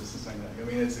overdoses and stuff like that. I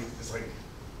mean, it's like,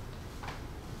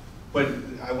 but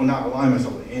I will not align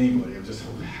myself with anybody. I've just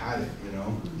had it, you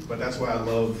know? But that's why I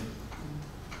love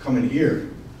coming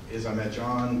here, is I met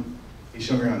John, he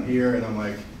showed me around here, and I'm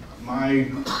like,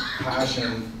 my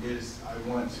passion is I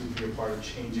want to be a part of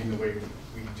changing the way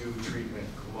we do treatment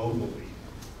globally.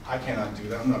 I cannot do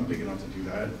that, I'm not big enough to do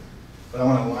that. But I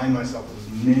want to align myself with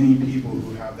as many people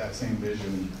who have that same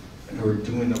vision and who are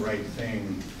doing the right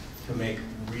thing to make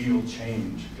real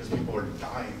change, because people are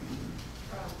dying.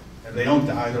 If they don't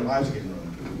die, their lives are getting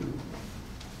ruined,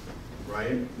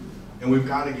 right? And we've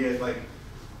got to get, like,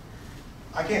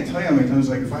 I can't tell you how many times,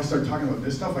 like, if I start talking about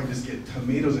this stuff, I just get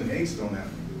tomatoes and eggs thrown at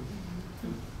me.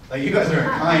 Like, you guys are a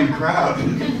kind crowd.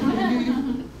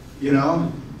 You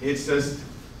know? It's just,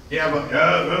 yeah, but,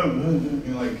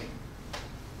 you're like,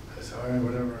 all right,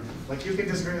 whatever. Like, you can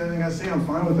disagree with anything I say, I'm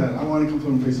fine with that. I want to come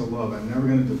from a place of love. I'm never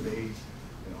going to debate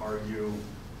and argue,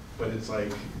 but it's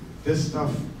like, this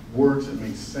stuff works, it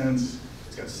makes sense,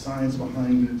 it's got science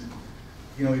behind it.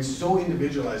 You know, it's so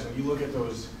individualized. When you look at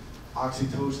those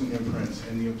oxytocin imprints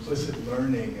and the implicit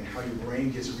learning and how your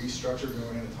brain gets restructured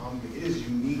anatomically, it is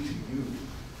unique to you.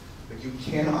 Like, you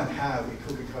cannot have a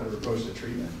cookie-cutter approach to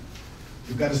treatment.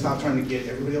 You've got to stop trying to get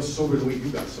everybody else sober the way you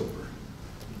got sober.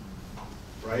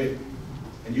 Right?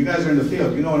 And you guys are in the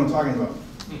field, you know what I'm talking about.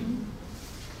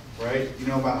 Right? You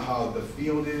know about how the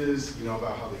field is, you know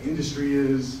about how the industry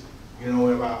is, you know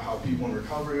about how people in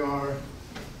recovery are.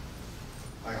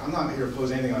 Like, I'm not here to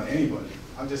pose anything on anybody.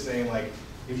 I'm just saying, like,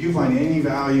 if you find any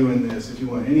value in this, if you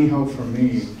want any help from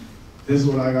me, this is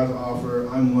what I got to offer.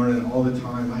 I'm learning all the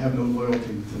time. I have no loyalty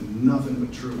to nothing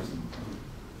but truth.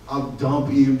 I'll dump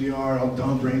EMDR, I'll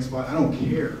dump brain spot, I don't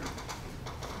care.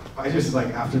 I just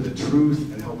like after the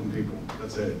truth and helping people.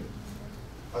 That's it.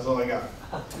 That's all I got.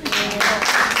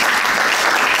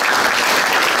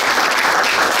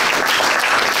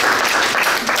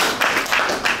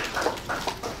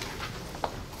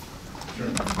 Sure.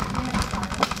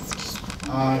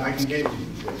 I can get you.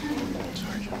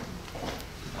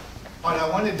 But I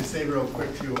wanted to say real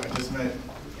quick too, I just met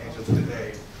Angel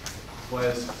today,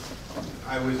 was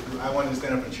I wanted to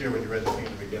stand up and cheer when you read the thing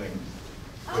at the beginning.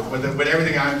 With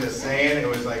everything I'm just saying, it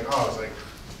was like, oh, it's like,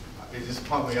 it just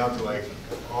pumped me up to like,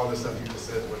 all the stuff you just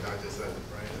said, what I just said,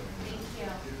 right? Thank you.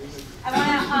 I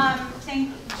want to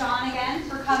thank John again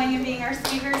for coming and being our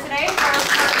speaker today.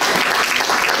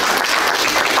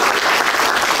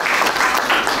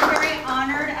 We're very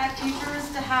honored at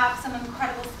Futures to have some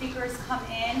incredible speakers come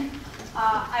in.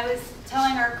 I was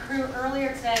telling our crew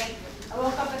earlier today, I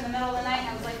woke up in the middle of the night and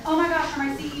I was like, oh my gosh, are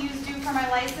my CEUs due for my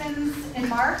license in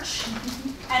March?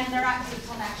 And they're not due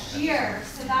till next year.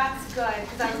 So that's good,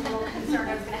 because I was a little concerned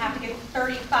I was going to have to get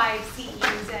 35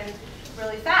 CEUs in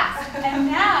really fast. And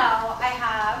now I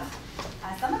have,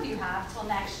 some of you have, till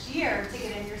next year to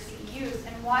get in your CEUs.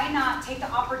 And why not take the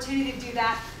opportunity to do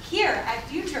that here at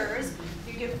Futures?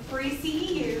 You get free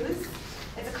CEUs.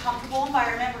 It's a comfortable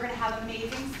environment. We're going to have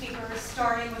amazing speakers,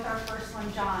 starting with our first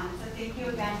one, John. So thank you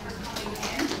again for coming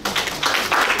in.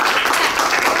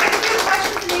 We're going to do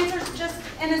questions and answers just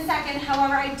in a second.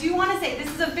 However, I do want to say this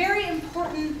is a very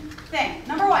important thing.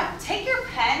 Number one, take your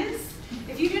pens.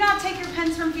 If you do not take your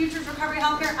pens from Futures Recovery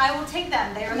Healthcare, I will take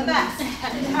them. They are the best.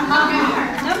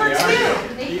 Number two,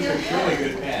 these are really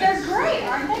good pens. They're great,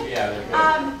 aren't they? Yeah, they're good.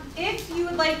 If you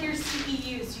would like your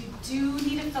CEUs, you do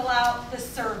need to fill out the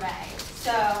survey.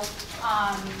 So,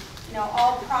 you know,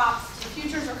 all props to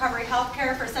Futures Recovery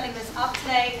Healthcare for setting this up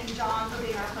today, and John for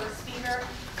being our first speaker.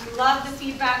 We love the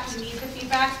feedback, we need the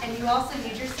feedback, and you also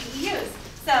need your CEUs.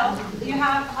 So, you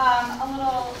have a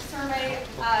little survey,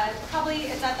 probably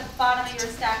it's at the bottom of your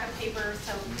stack of papers,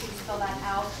 so please fill that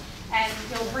out. And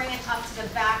you'll bring it up to the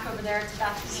back over there to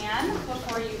Beth Ann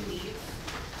before you leave. Do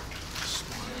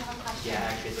you have a question? Yeah,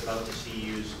 actually, it's about the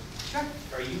CEUs. Sure.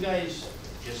 Are you guys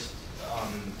just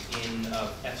in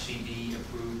FCB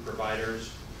approved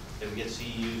providers that we get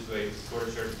CEUs by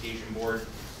Florida Certification Board?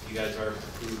 You guys are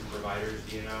approved providers,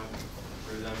 do you know,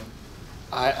 through them?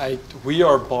 We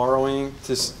are borrowing, this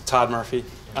is Todd Murphy.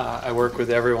 I work with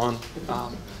everyone.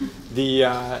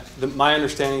 My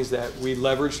understanding is that we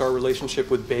leveraged our relationship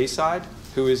with Bayside,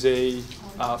 who is a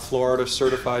Florida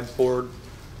certified board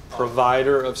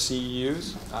provider of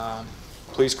CEUs.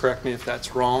 Please correct me if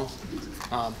that's wrong,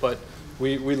 but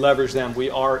we leverage them. We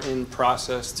are in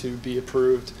process to be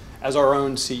approved as our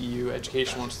own CEU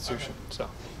educational institution. So,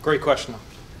 great question.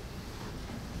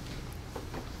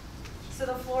 So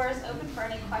the floor is open for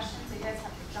any questions that you guys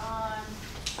have for John.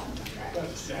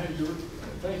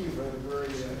 Thank you for a very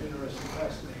interesting,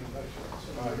 fascinating lecture.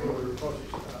 Your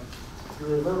approaches. Your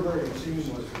reverberating theme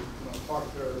was talk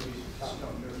therapies,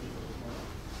 top-down therapies.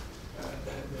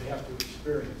 They have to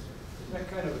experience it. Is that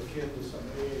kind of akin to some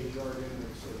AA jargon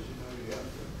that says, you have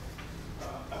to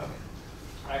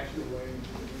act your way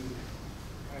into the new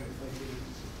kind of thinking,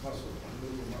 muscle,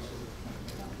 move a muscle?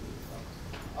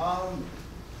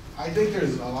 I think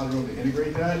there's a lot of room to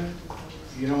integrate that.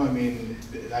 You know, I mean,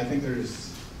 I think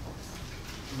there's,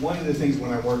 one of the things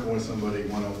when I'm working with somebody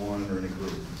one-on-one or in a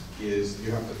group is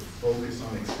you have to focus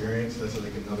on experience. That's, I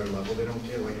think, another level they don't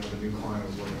get. Like, you know, the new client I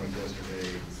was working with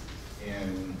yesterday,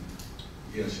 and,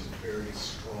 you know, she's very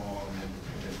strong,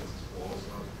 independent, with his walls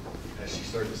up. As she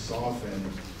started to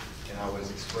soften, and I was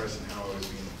expressing how I was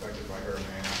being affected by her, and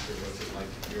I asked her, what's it like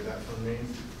to hear that from me?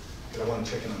 Because I want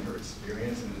to check in on her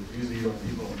experience, and usually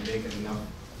people don't make enough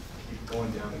keep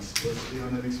going down explicitly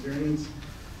on that experience.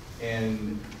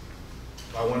 And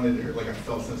I wanted her, like I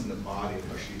felt sense in the body of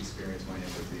how she experienced my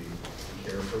empathy and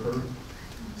care for her.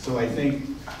 So I think,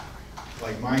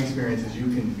 like my experience is you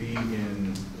can be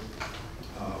in,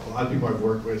 a lot of people I've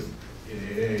worked with in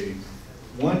AA,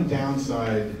 one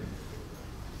downside,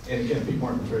 and again, people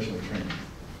aren't professionally trained,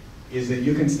 is that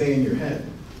you can stay in your head,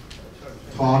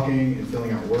 talking and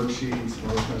filling out worksheets and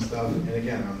all this kind of stuff. And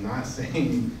again, I'm not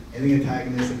saying anything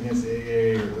antagonistic against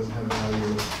AA or doesn't have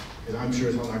value, because I'm sure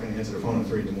as hell not going to answer the phone at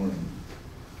 3 in the morning,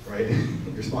 right?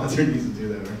 Your sponsor needs to do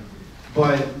that, right?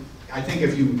 But I think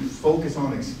if you focus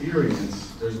on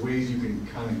experience, there's ways you can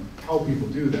kind of help people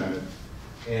do that,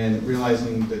 and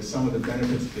realizing that some of the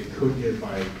benefits they could get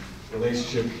by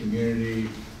relationship, community,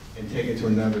 and take it to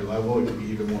another level, it would be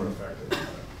even more effective.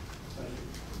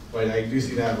 But I do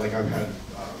see that, like I've had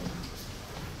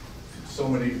so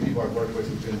many people I've worked with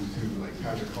who've been to like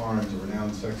Patrick Carnes, a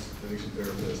renowned sex addiction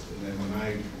therapist, and then when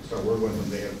I start working with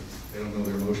them, they don't know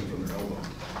their emotion from their elbow.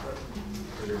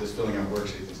 Because they're just filling out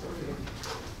worksheets and stuff.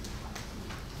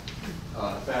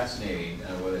 Fascinating,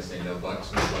 what I say, no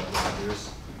bucks, no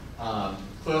bucks.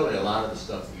 Clearly, a lot of the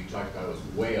stuff that you talked about was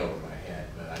way over my head,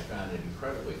 but I found it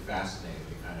incredibly fascinating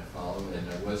to kind of follow it, and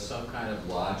there was some kind of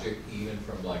logic, even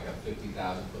from like a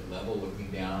 50,000-foot level,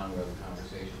 looking down on where the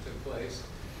conversation took place.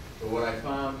 But what I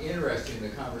found interesting in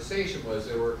the conversation was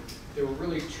there were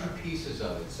really two pieces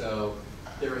of it. So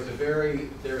there was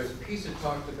a piece that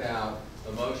talked about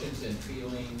emotions and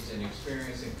feelings and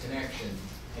experience and connection,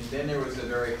 and then there was a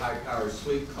very high-powered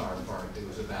sleep car part that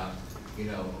was about, you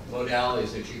know,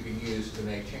 modalities that you can use to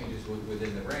make changes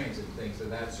within the brains and things of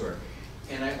that sort.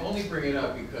 And I only bring it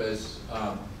up because,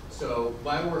 so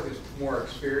my work is more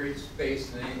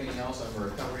experience-based than anything else. I'm a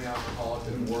recovering alcoholic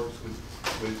that works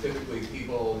with typically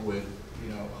people with, you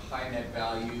know, a high net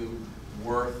value,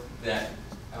 worth that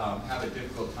have a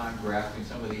difficult time grasping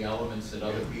some of the elements that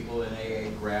other people in AA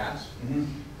grasp. Mm-hmm.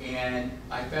 And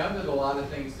I found that a lot of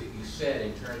things that you said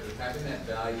in terms of having that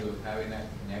value of having that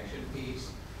connection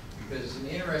piece, because it's an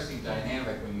interesting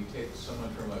dynamic when you take someone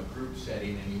from a group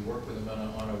setting and you work with them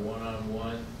on a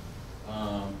one-on-one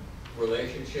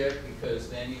relationship, because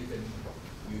then you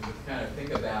can kind of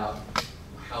think about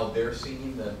how they're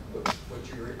seeing what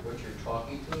you're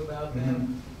talking to about them.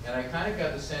 Mm-hmm. And I kind of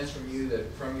got the sense from you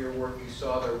that from your work you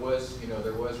saw there was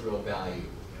real value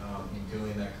in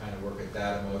doing that kind of work at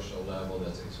that emotional level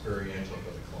that's experiential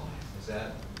for the client. Is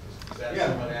that yeah.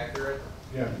 somewhat accurate?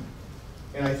 Yeah.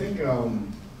 And I think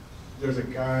there's a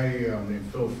guy named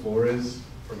Phil Flores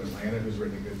from Atlanta who's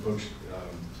written a good book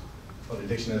called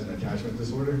Addiction as an Attachment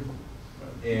Disorder.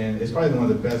 And it's probably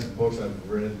one of the best books I've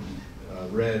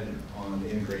read on the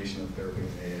integration of therapy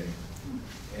in AA.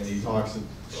 And he talks,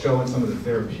 showing some of the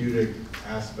therapeutic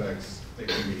aspects that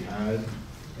can be had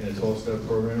in a 12-step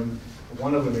program.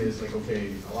 One of them is like,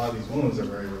 okay, a lot of these wounds are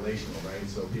very relational, right?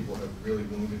 So people have really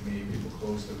wounded me, people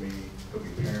close to me, could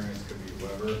be parents, could be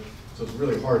whoever. So it's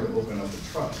really hard to open up the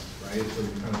trust, right? So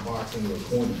you kind of box into a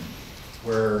corner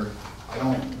where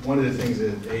one of the things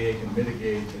that AA can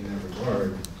mitigate in that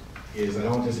regard is I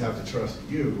don't just have to trust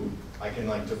you, I can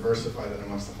like diversify that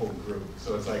amongst the whole group.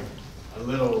 So it's like a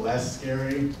little less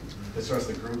scary to trust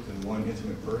the group than one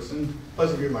intimate person.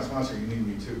 Plus if you're my sponsor, you need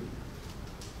me too.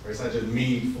 Right? It's not just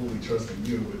me fully trusting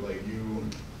you, but like you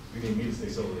need me to stay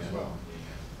sober as well.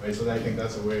 Right? So I think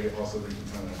that's a way also that you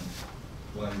can kind of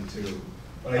blend the two.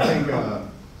 But I think,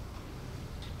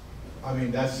 I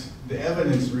mean, the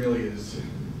evidence really is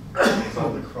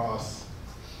all the cross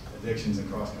addictions and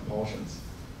cross compulsions.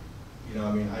 You know,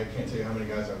 I mean, I can't tell you how many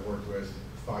guys I've worked with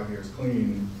 5 years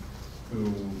clean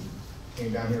who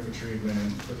came down here for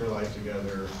treatment, put their life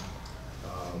together,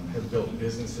 have built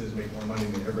businesses, make more money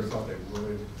than they ever thought they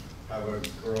would, have a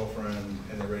girlfriend,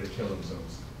 and they're ready to kill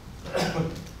themselves.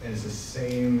 And it's the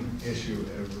same issue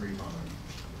every time.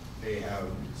 They have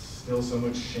still so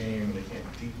much shame, they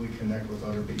can't deeply connect with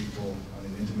other people on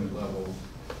an intimate level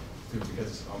because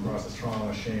it's unprocessed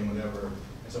trauma, shame, whatever.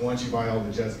 And so once you buy all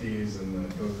the jet skis and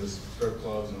go to the strip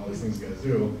clubs and all these things you guys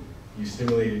do, you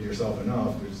stimulated yourself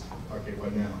enough, there's, okay,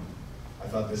 what now? I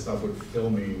thought this stuff would fill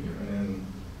me, and then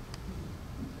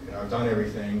you know, I've done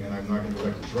everything, and I'm not going to go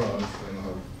back to drugs. I know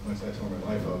how much that tore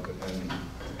my life up, but then,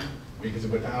 because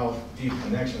without deep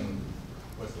connection,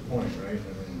 what's the point, right?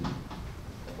 I mean,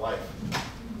 of life.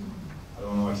 I don't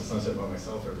want to watch the sunset by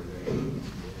myself every day.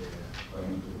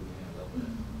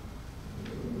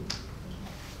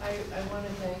 I want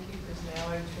to thank you because now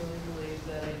I truly believe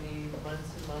that I need months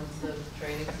and months of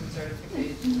trainings and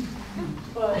certifications.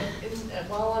 But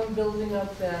while I'm building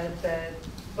up that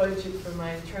budget for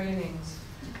my trainings,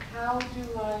 how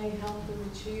do I help them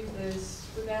achieve this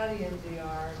without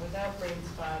EMDR, without brain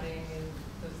spotting, and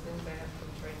those things I have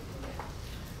to train for that?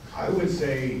 I would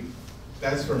say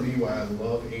that's for me why I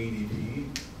love ADP,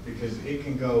 because it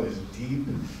can go as deep,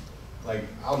 like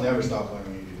I'll never stop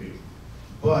learning ADP,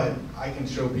 but I can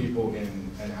show people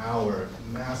in an hour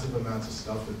massive amounts of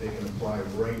stuff that they can apply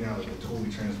right now that will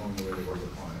totally transform the way they work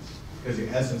with clients. Because the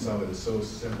essence of it is so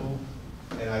simple,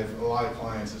 and I have a lot of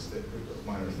clients that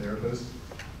mine are therapists,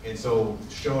 and so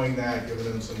showing that, giving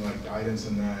them some like guidance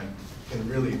in that can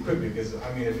really equip you, because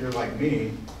I mean, if you're like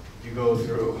me, you go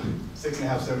through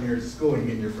 6.5, 7 years of school and you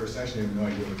get in your first session, you have no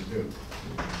idea what to do.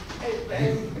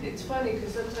 And it's funny,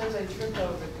 because sometimes I trip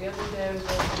over it. The other day I was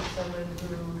working with someone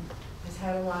who has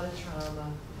had a lot of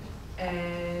trauma,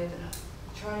 and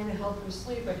trying to help her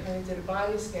sleep, I kind of did a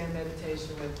body scan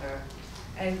meditation with her.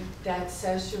 And that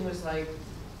session was like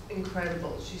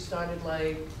incredible. She started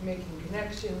like making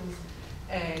connections,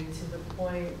 and to the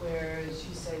point where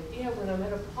she said, yeah, when I'm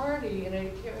at a party and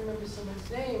I can't remember someone's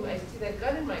name, I see that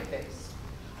gun in my face.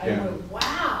 I went,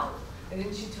 wow. And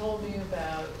then she told me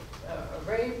about a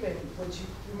rape, and what she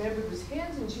remembered was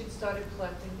hands, and she'd started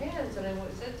collecting hands. And I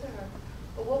said to her,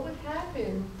 well, what would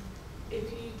happen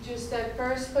if you just, that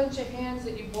first bunch of hands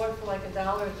that you bought for like $1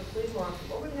 at the flea market,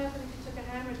 what would happen if you took a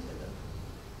hammer to them?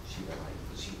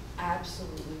 She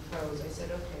absolutely froze. I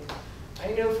said, okay,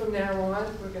 I know from now on,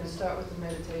 we're going to start with the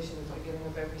meditation at the beginning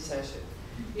of every session.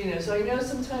 You know, so I know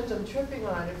sometimes I'm tripping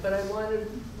on it, but I want to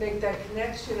make that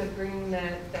connection of bringing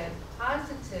that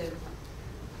positive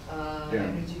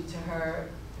energy to her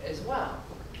as well.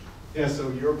 Yeah, so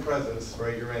your presence,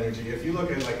 right, your energy, if you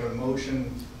look at like an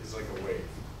emotion, is like a wave,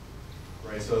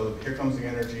 right? So here comes the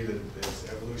energy that's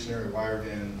evolutionary wired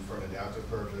in for an adaptive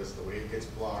purpose. The wave gets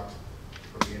blocked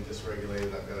from being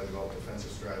dysregulated. I've got to develop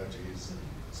defensive strategies.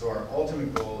 So our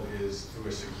ultimate goal is through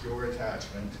a secure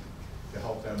attachment to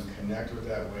help them connect with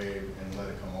that wave and let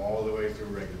it come all the way through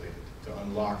regulated, to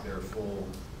unlock their full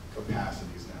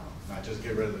capacities now. Not just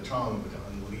get rid of the trauma, but to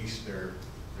unleash their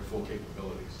full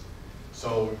capabilities.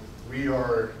 So we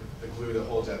are the glue that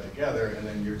holds that together, and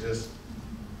then you're just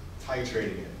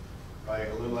titrating it, right,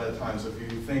 a little at a time. So if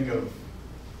you think of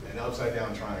an upside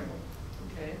down triangle,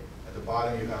 Okay. at the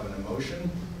bottom you have an emotion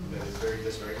that is very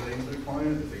dysregulating for the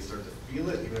client. If they start to feel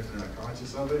it, even if they're not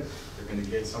conscious of it, they're going to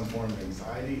get some form of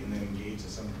anxiety and then engage in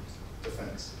some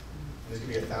defense. And there's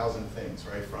going to be 1,000 things,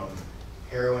 right, from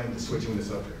heroin to switching the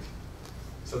subject.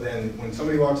 So then when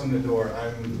somebody walks in the door,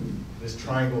 this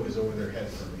triangle is over their head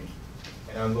for me.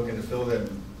 And I'm looking to fill that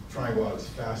triangle out as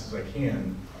fast as I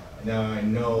can. And now I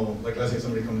know, like let's say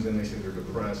somebody comes in, they say they're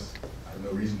depressed. I have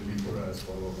no reason to be depressed,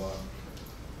 blah, blah, blah.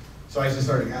 So I just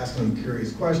started asking them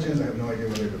curious questions. I have no idea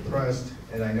whether they're depressed.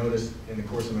 And I noticed in the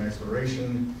course of my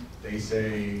exploration, they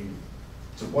say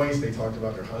twice they talked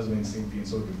about their husband being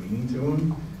so demeaning to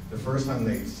them. The first time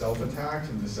they self-attacked,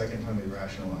 and the second time they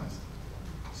rationalized.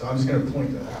 So I'm just going to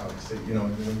point that out. Say, you know,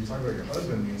 when you talk about your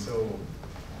husband being so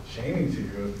shaming to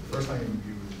you, the first time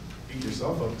you beat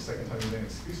yourself up, the second time you make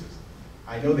excuses.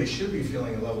 I know they should be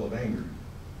feeling a level of anger.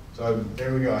 So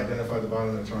there we go, identify the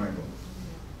bottom of the triangle.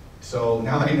 So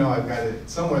now I know I've got it,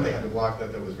 somewhere they had to block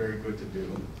that was very good to do,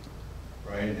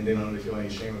 right? And they don't really feel any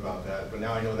shame about that. But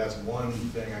now I know that's one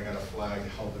thing I got to flag to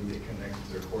help them get connected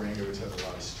to their core anger, which has a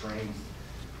lot of strength.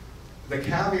 The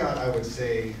caveat I would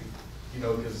say, you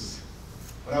know, because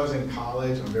when I was in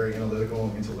college, I'm very analytical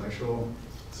and intellectual.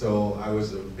 So I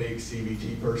was a big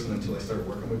CBT person until I started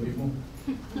working with people.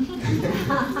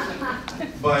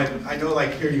 But I know,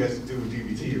 like here you guys do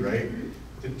DBT, right?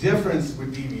 The difference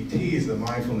with DBT is the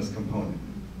mindfulness component.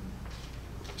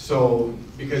 So,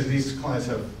 because these clients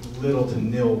have little to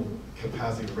nil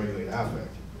capacity to regulate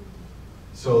affect.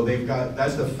 So they've got,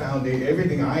 that's the foundation,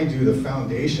 everything I do, the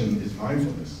foundation is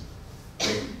mindfulness.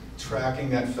 Like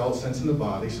tracking that felt sense in the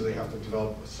body, so they have to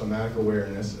develop somatic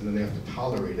awareness, and then they have to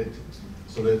tolerate it.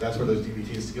 So that's where those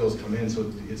DBT skills come in.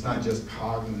 So it's not just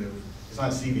cognitive, it's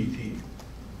not CBT.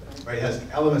 Right, it has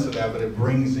elements of that, but it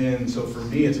brings in, so for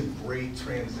me it's a great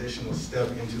transitional step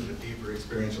into the deeper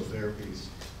experiential therapies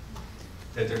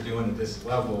that they're doing at this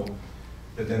level,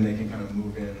 that then they can kind of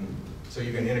move in, so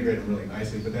you can integrate them really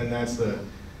nicely. But then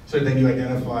so then you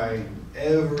identify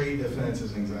every defense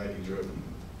is anxiety driven.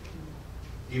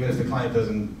 Even if the client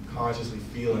doesn't consciously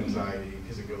feel anxiety,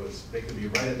 because it goes, they could be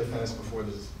right at defense before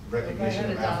there's recognition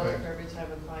of If I had $1 affect. for every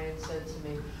time a client said to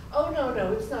me, oh,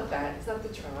 no, it's not that, it's not the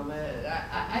trauma,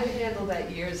 I handled that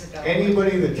years ago.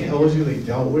 Anybody that tells you they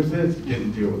dealt with it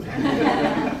didn't deal with it.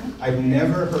 I've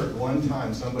never heard one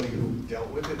time somebody who dealt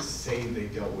with it say they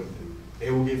dealt with it.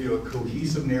 They will give you a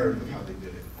cohesive narrative of how they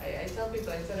did it. I tell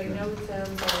people, I said, I know it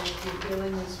sounds like you're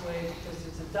feeling this way because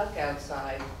there's a duck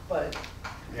outside, but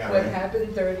what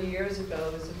happened 30 years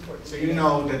ago is important. So you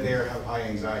know that they have high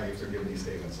anxiety if they're giving you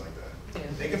statements like that.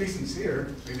 They can be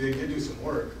sincere, maybe they did do some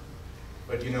work,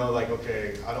 but you know, like,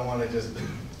 okay, I don't want to just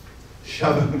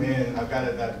shove them in. I've got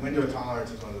it, that window of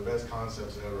tolerance is one of the best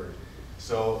concepts ever.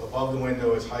 So above the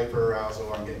window is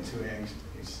hyperarousal, I'm getting too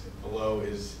anxious. Below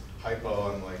is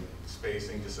hypo, I'm like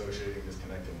spacing, dissociating,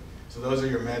 disconnecting. So those are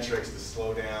your metrics to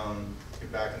slow down,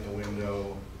 get back in the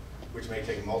window, which may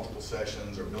take multiple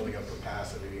sessions or building up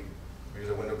capacity. Maybe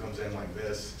the window comes in like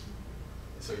this,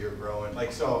 so you're growing.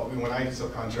 Like, so when I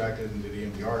subcontracted and did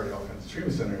EMDR at all kinds of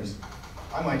treatment centers,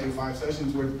 I might do 5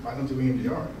 sessions where I don't do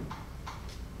EMDR.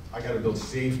 I got to build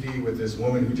safety with this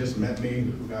woman who just met me,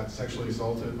 who got sexually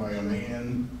assaulted by a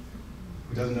man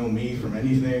who doesn't know me from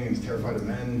anything and is terrified of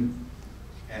men.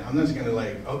 And I'm not just gonna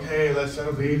like, okay, let's set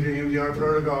up the EMDR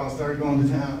protocol and start going to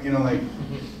town, you know, like.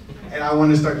 And I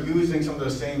want to start using some of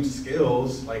those same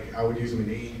skills, like I would use them in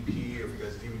AEP or if you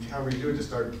guys DBT, however you do it, to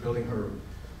start building her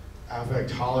affect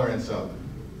tolerance up,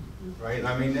 right? And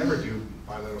I may never do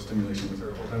bilateral stimulation with her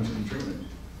the whole time she's in treatment.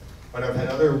 But I've had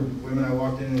other women I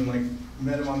walked in and like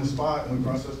met them on the spot and we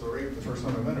processed the rape the first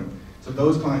time I met them. So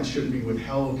those clients shouldn't be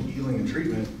withheld healing and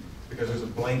treatment because there's a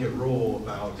blanket rule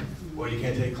about, well, you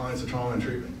can't take clients to trauma and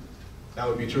treatment. That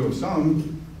would be true of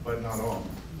some, but not all.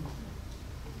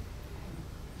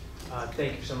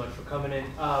 Thank you so much for coming in.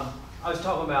 I was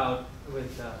talking about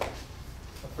with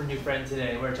a new friend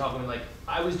today. We were talking like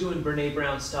I was doing Brene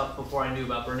Brown stuff before I knew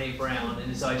about Brene Brown,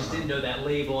 and so I just didn't know that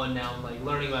label. And now I'm like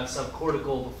learning about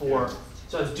subcortical before,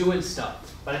 so I was doing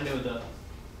stuff, but I didn't know the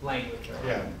language. Right?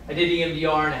 Yeah. I did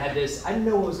EMDR and I had this. I didn't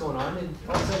know what was going on, and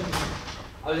all of a sudden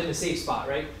I was in a safe spot.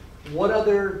 Right? What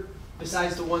other,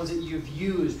 besides the ones that you've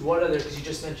used, what other? Because you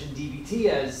just mentioned DBT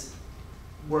as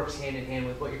works hand in hand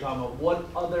with what you're talking about. What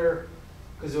other,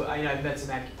 because I've met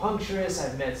some acupuncturists,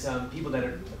 I've met some people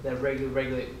that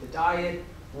regulate with the diet.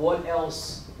 What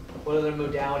else, what other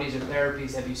modalities or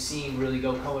therapies have you seen really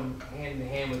going hand in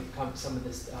hand with some of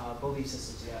this belief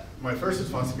systems yet? My first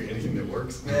response would be anything that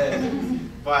works. Yeah.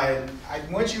 But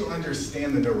once you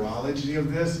understand the neurology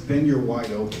of this, then you're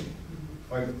wide open.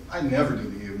 Like, I never do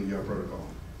the EMDR protocol,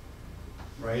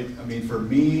 right? I mean, for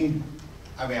me,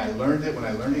 I learned it when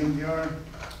I learned EMDR,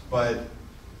 but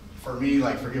for me,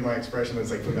 like, forgive my expression, but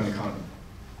it's like putting on a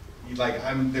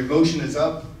condom. The emotion is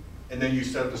up, and then you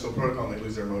set up this whole protocol and they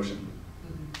lose their emotion.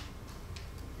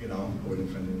 You know, I wouldn't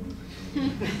offend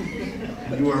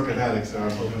anyone. You work with addicts, so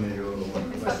I'm hoping that you're a little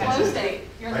more. It's the flow state.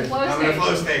 You're in the flow state. I'm in the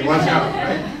flow state, watch out,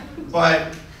 right?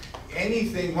 But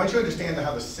anything, once you understand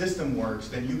how the system works,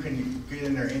 then you can get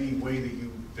in there any way that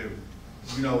you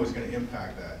know is going to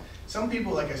impact that. Some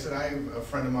people, like I said, I have a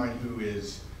friend of mine who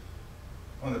is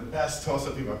one of the best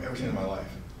Tulsa people I've ever seen in my life.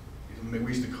 We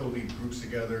used to co-lead groups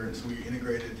together, and so we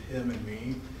integrated him and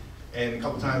me. And a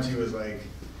couple times he was like,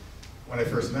 when I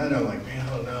first met him, I'm like, man,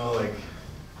 I don't know, like,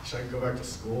 should I go back to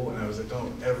school? And I was like,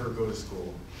 don't ever go to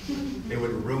school. It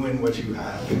would ruin what you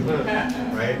have,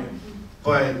 right?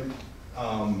 But,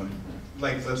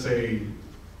 like, let's say,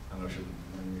 I don't know, I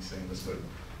shouldn't be saying this, but,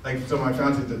 like, so my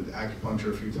fiance did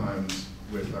acupuncture a few times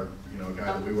with our, a guy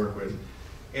that we work with.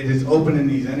 It is opening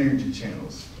these energy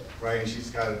channels, right? And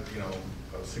she's got, a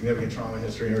significant trauma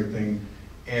history and everything.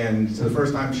 And so the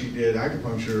first time she did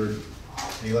acupuncture,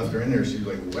 and he left her in there, she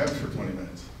like wept for 20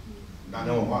 minutes, not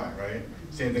knowing why, right?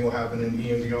 Same thing will happen in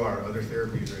EMDR, other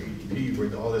therapies, or ADP,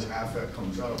 where all this affect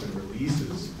comes up and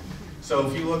releases. So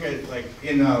if you look at, like,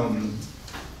 in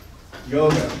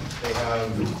yoga, they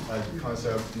have a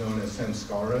concept known as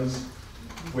samskaras,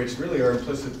 which really are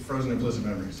frozen implicit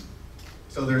memories.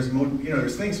 So there's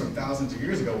things from thousands of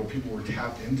years ago where people were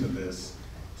tapped into this.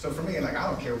 So for me, like, I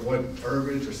don't care what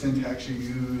verbiage or syntax you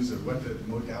use or what the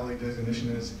modality definition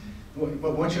is,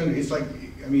 but once you, it's like,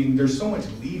 there's so much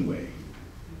leeway,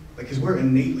 like, because we're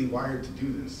innately wired to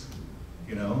do this,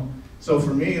 So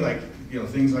for me, like,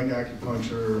 things like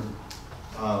acupuncture,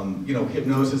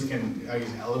 hypnosis I use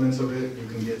elements of it. You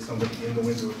can get somebody in the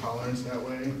window of tolerance that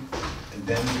way, and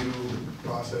then do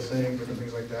processing, different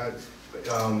things like that. But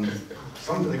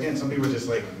some people are just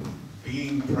like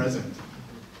being present,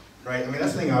 right?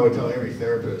 That's the thing I would tell every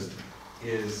therapist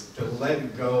is to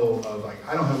let go of, like,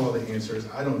 I don't have all the answers.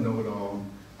 I don't know it all.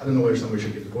 I don't know whether somebody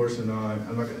should get divorced or not.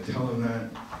 I'm not going to tell them that.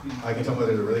 I can tell them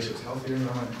whether the relationship's healthy or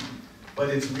not. But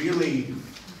it's really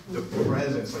the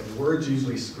presence. Like, words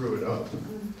usually screw it up.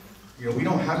 We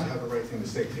don't have to have the right thing to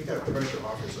say. Take that pressure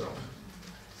off yourself.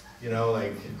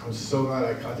 Like, I'm so glad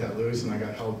I cut that loose and I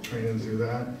got help training to do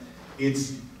that.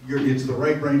 It's the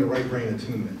right brain to right brain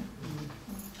attunement.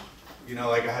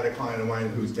 Like, I had a client of mine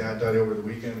whose dad died over the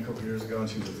weekend a couple years ago, and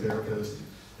she was a therapist,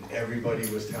 and everybody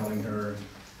was telling her,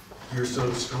 you're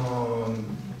so strong,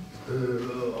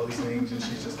 all these things, and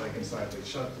she's just like inside, like,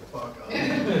 shut the fuck up.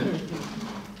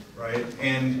 Right?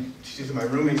 And she said, my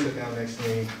roommate sat down next to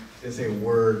me, didn't say a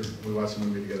word, we watched the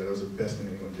movie together. That was the best thing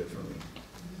anyone did for me.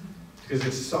 Because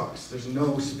it sucks. There's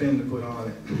no spin to put on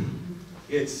it.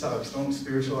 It sucks. Don't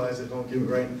spiritualize it, don't give it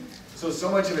right.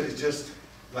 So much of it is just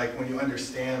like when you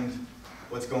understand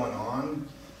what's going on,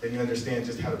 then you understand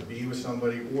just how to be with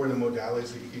somebody or the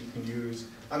modalities that you can use.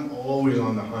 I'm always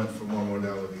on the hunt for more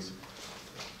modalities.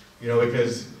 You know,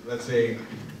 because let's say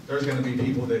there's going to be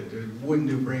people that wouldn't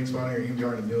do brain spotting or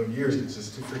EMDR in a million years because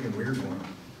it's just too freaking weird for them.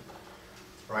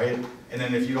 Right? And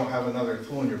then if you don't have another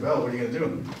tool in your belt, what are you going to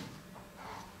do?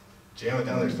 Jam it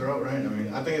down their throat, right? I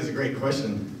mean, I think it's a great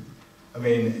question. I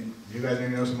mean, if you guys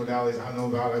maybe know some modalities I don't know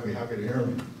about, I'd be happy to hear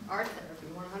them. Art therapy,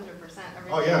 100%.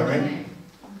 Oh yeah, right?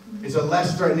 It's a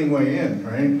less threatening way in,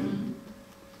 right?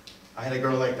 I had a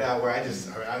girl like that where I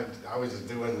was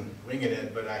just winging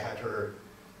it, but I had her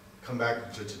come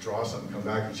back to draw something, come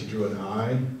back and she drew an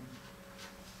eye.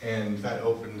 And that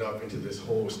opened up into this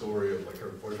whole story of like her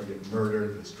boyfriend getting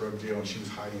murdered, this drug deal, and she was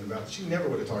hiding about it. She never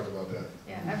would have talked about that.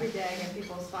 Yeah, every day I get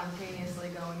people spontaneously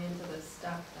going into this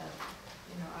stuff that,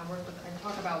 you know, I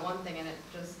talk about one thing and it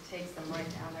just takes them right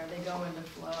down there. They go into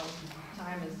flow.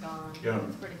 Time is gone. Yeah.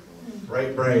 It's pretty cool.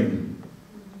 Right brain.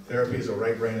 Therapy is a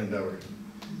right brain endeavor.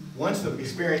 Once the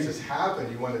experiences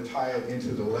happen, you want to tie it into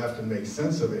the left and make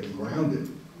sense of it and ground it.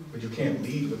 But you can't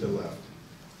lead with the left,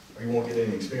 or you won't get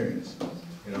any experience.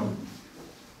 You know?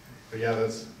 But yeah,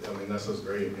 that's what's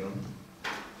great, you know?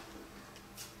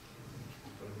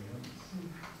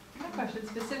 I have a question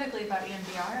specifically about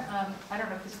EMDR. I don't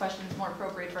know if this question is more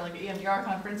appropriate for like an EMDR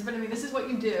conference, but I mean, this is what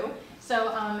you do. So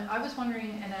I was wondering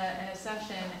in a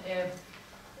session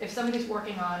if somebody's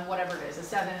working on whatever it is, a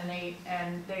 7 and 8,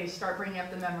 and they start bringing up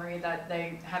the memory that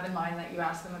they have in mind that you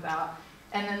asked them about,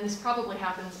 and then this probably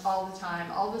happens all the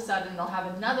time. All of a sudden, they'll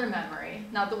have another memory,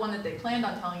 not the one that they planned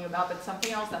on telling you about, but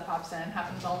something else that pops in,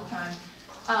 happens all the time.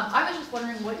 I was just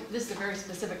wondering this is a very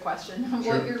specific question,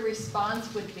 Sure. what your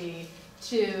response would be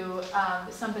to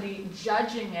somebody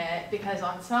judging it, because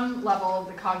on some level,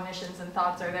 the cognitions and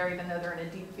thoughts are there even though they're in a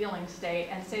deep feeling state,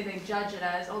 and say they judge it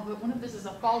as, oh, but what if this is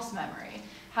a false memory?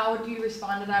 How do you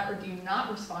respond to that, or do you not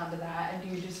respond to that, and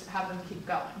do you just have them keep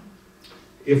going?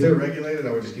 If they're regulated,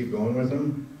 I would just keep going with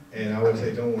them, and I would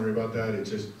say don't worry about that.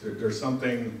 It's just, there's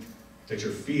something that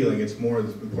you're feeling. It's more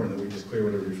important that we just clear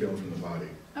whatever you're feeling from the body.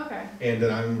 Okay. And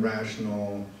that I'm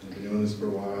rational, I've been doing this for a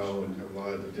while, and have a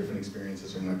lot of different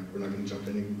experiences, so we're not going to jump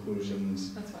to any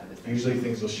conclusions. That's what I was thinking. Usually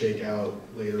things will shake out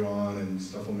later on, and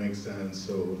stuff will make sense,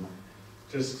 so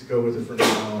just go with it for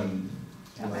now, and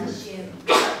you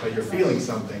know, but you're feeling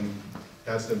something,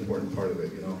 that's the important part of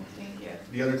it, you know. Thank you.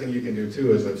 The other thing you can do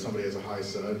too is if somebody has a high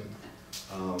SUD,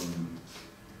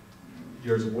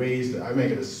 there's ways that I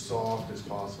make it as soft as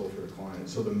possible for the client.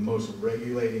 So the most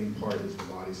regulating part is the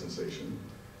body sensation.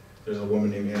 There's a woman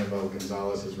named Annabelle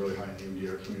Gonzalez who's really high in the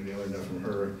EMDR community. I learned that from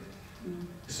her.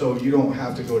 So you don't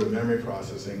have to go to memory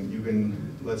processing. You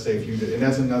can, let's say if you did, and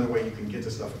that's another way you can get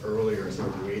to stuff earlier instead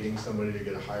of waiting somebody to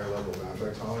get a higher level of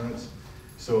affect tolerance.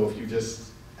 So if you just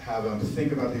have them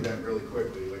think about the event really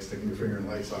quickly, like sticking your finger in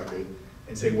the light socket,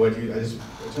 and say, I just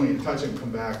want you to touch it and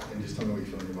come back and just tell me what you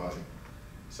feel in your body.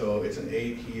 So it's an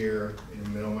 8 here in the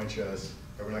middle of my chest,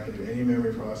 and we're not going to do any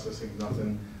memory processing,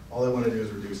 nothing. All I want to do is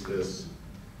reduce this.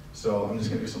 So I'm just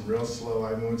going to do some real slow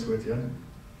eye movements with you.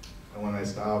 And when I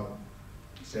stop,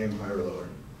 same higher or lower.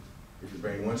 If your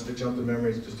brain wants to jump to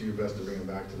memories, just do your best to bring them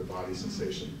back to the body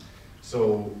sensation.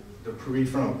 So the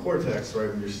prefrontal cortex, right,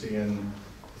 when you're seeing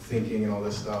thinking and all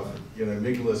this stuff, your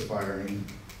amygdala is firing,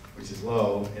 which is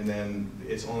low, and then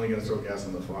it's only going to throw gas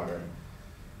on the fire.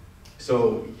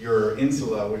 So your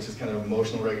insula, which is kind of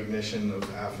emotional recognition of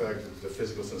affect, the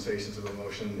physical sensations of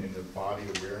emotion, and the body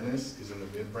awareness is in the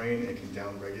midbrain. It can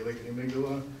down-regulate the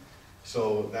amygdala.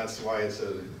 So that's why it's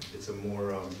a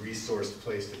more resourced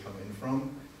place to come in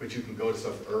from. But you can go to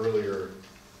stuff earlier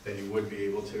than you would be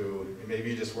able to, and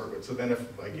maybe you just work with. So then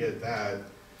if I get that,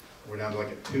 we're down to like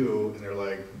a 2, and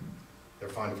they're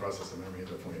fine to process the memory at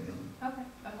that point. You know? Okay,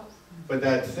 that helps. But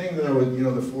that thing that I was,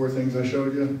 the 4 things I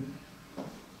showed you,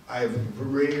 I've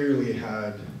rarely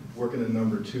had, working in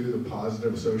number 2, the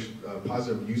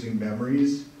positive using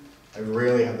memories, I've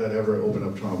rarely had that ever open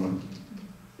up trauma,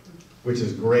 which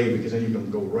is great because then you can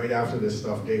go right after this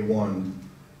stuff day 1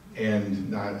 and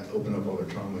not open up all their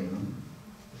trauma, you know?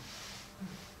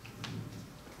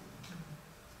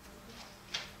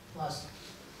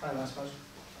 Probably last question.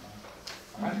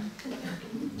 All right.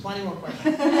 20 more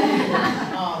questions.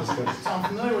 So I'm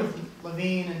familiar with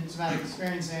Levine and somatic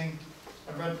experiencing.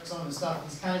 I've read some of his stuff.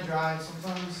 He's kind of dry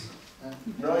sometimes.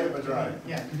 Brilliant but dry.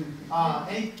 Yeah.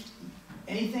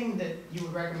 Anything that you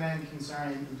would recommend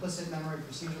concerning implicit memory,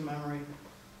 procedural memory,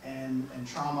 and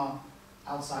trauma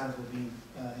outside of Levine?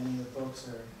 Any of the books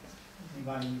or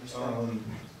anybody you respect?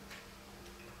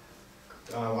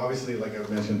 Obviously, like I've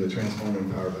mentioned, the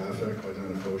transforming power of affect by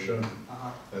Donna Fosha.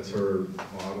 That's her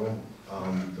model.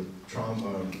 The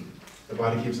trauma, The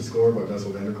Body Keeps the Score by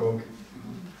Bessel van der Kolk.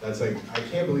 That's like, I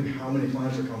can't believe how many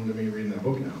clients are coming to me reading that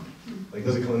book now. Like,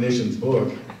 there's a clinician's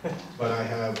book, but I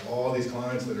have all these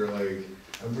clients that are like,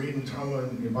 I'm reading Trauma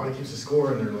and Your Body Keeps the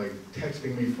Score, and they're like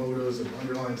texting me photos of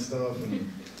underlying stuff. And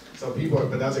so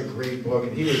but that's a great book,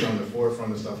 and he was on the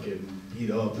forefront of stuff getting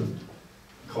beat up,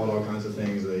 called all kinds of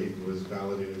things that he was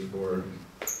validated for.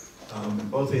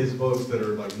 Both of his books that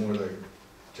are like more like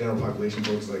general population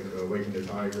books, like Waking the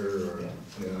Tiger or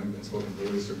Unspoken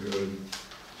Voice are good.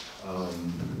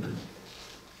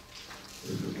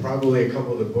 Probably a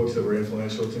couple of the books that were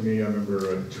influential to me, I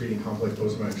remember Treating Complex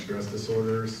Post-Traumatic Stress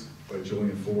Disorders by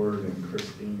Julian Ford and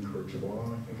Christine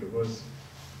Courtois, I think it was.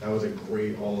 That was a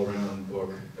great all-around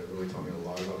book that really taught me a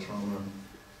lot about trauma.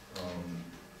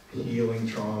 Healing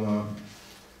Trauma,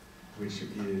 which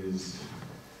is,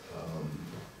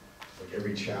 like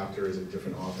every chapter is a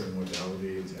different author and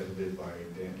modality. It's edited by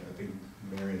Dan, I think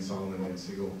Marion Solomon and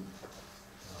Siegel.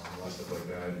 A lot of stuff like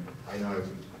that. I know I've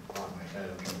a lot in my head,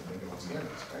 I'm trying to think about something.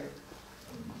 That's great.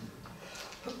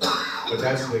 But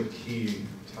that's the key, I'm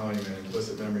telling you, man,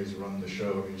 implicit memories run the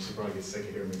show. You should probably get sick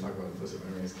of hearing me talk about implicit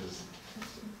memories,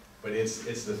 but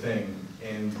it's the thing.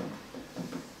 And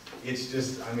it's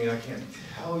just, I mean, I can't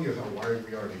tell you how wired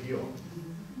we are to heal.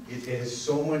 It has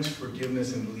so much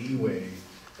forgiveness and leeway.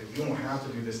 Like, you don't have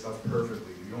to do this stuff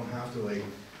perfectly. You don't have to, like,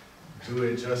 do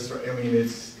it just right. I mean,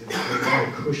 there's not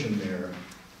a cushion there.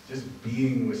 Just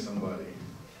being with somebody,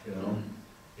 you know?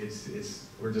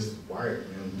 We're just wired,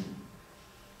 man.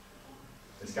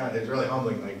 It's really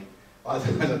humbling. Like, a lot of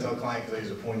times I tell clients, because I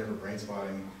use a pointer for brain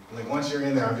spotting, I'm like, once you're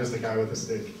in there, I'm just the guy with a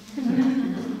stick.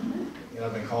 You know,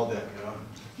 I've been called that, you know?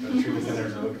 The treatment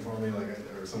centers are looking for me, like,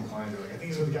 or some clients are like, I think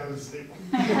he's with the guy with the stick.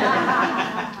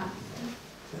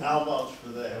 I'll vouch for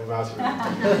that. I'll vouch for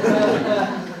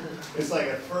that. It's like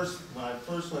when I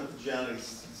first went to John, he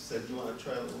said, "You want to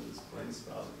try a little of this brain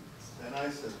spotting?" And I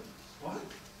said, "What?" I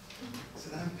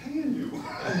said, "I'm paying you."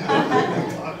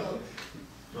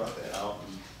 Brought that out.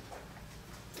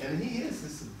 And he has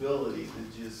this ability to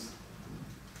just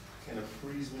kind of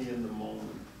freeze me in the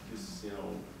moment. Just, you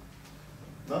know,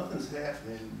 nothing's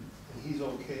happening, and he's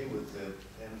okay with it.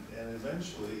 And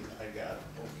eventually, I got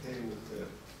okay with it.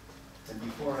 And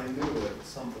before I knew it,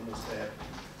 something was happening.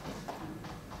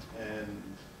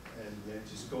 And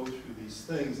just go through these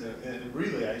things. And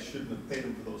really, I shouldn't have paid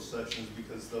him for those sessions,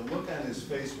 because the look on his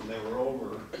face when they were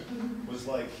over was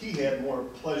like he had more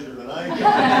pleasure than I did.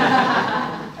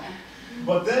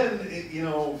 But then, you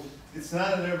know, it's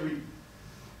not an every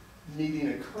meeting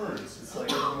occurrence. It's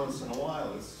like every once in a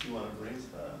while, you want to brain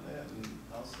spot on that, and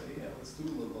I'll say, yeah, let's do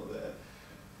a little of that.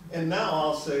 And now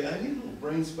I'll say, I need a little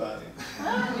brain spotting.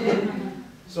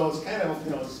 So it's kind of,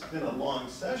 you know, it's been a long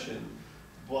session,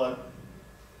 but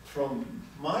from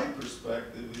my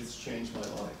perspective, it's changed my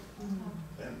life.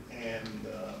 And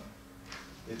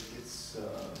it's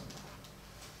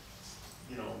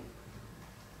you know,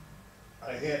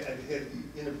 I had the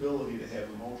inability to have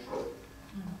emotion.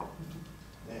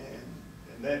 And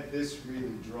that this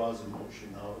really draws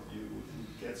emotion out of you and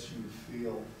gets you to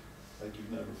feel like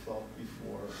you've never felt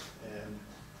before. And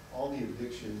all the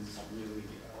addictions really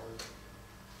are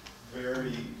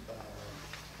very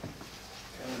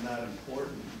kind of not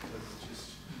important, because it's just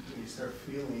when you start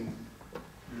feeling,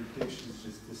 your addictions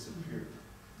just disappear.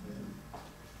 And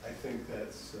I think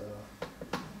that's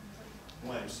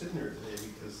why I'm sitting here today,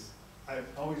 because I've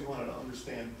always wanted to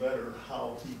understand better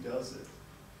how he does it,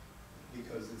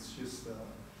 because it's just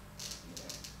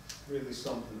really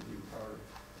something to be part of.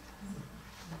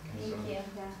 Thank you.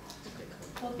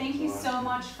 Well, thank you so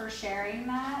much for sharing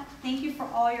that. Thank you for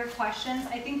all your questions.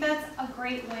 I think that's a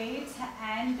great way to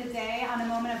end the day on a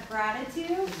moment of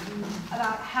gratitude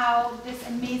about how this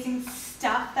amazing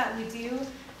stuff that we do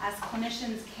as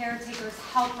clinicians, caretakers,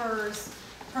 helpers,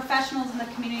 professionals in the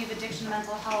community of addiction and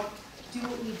mental health do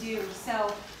what we do.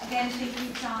 So again, thank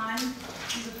you, John.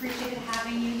 We've appreciated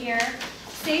having you here.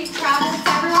 Safe travels to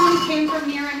everyone who came from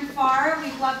near and far.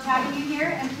 We've loved having you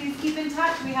here, and please keep in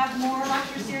touch. We have more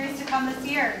lecture series to come this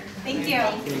year. Thank you.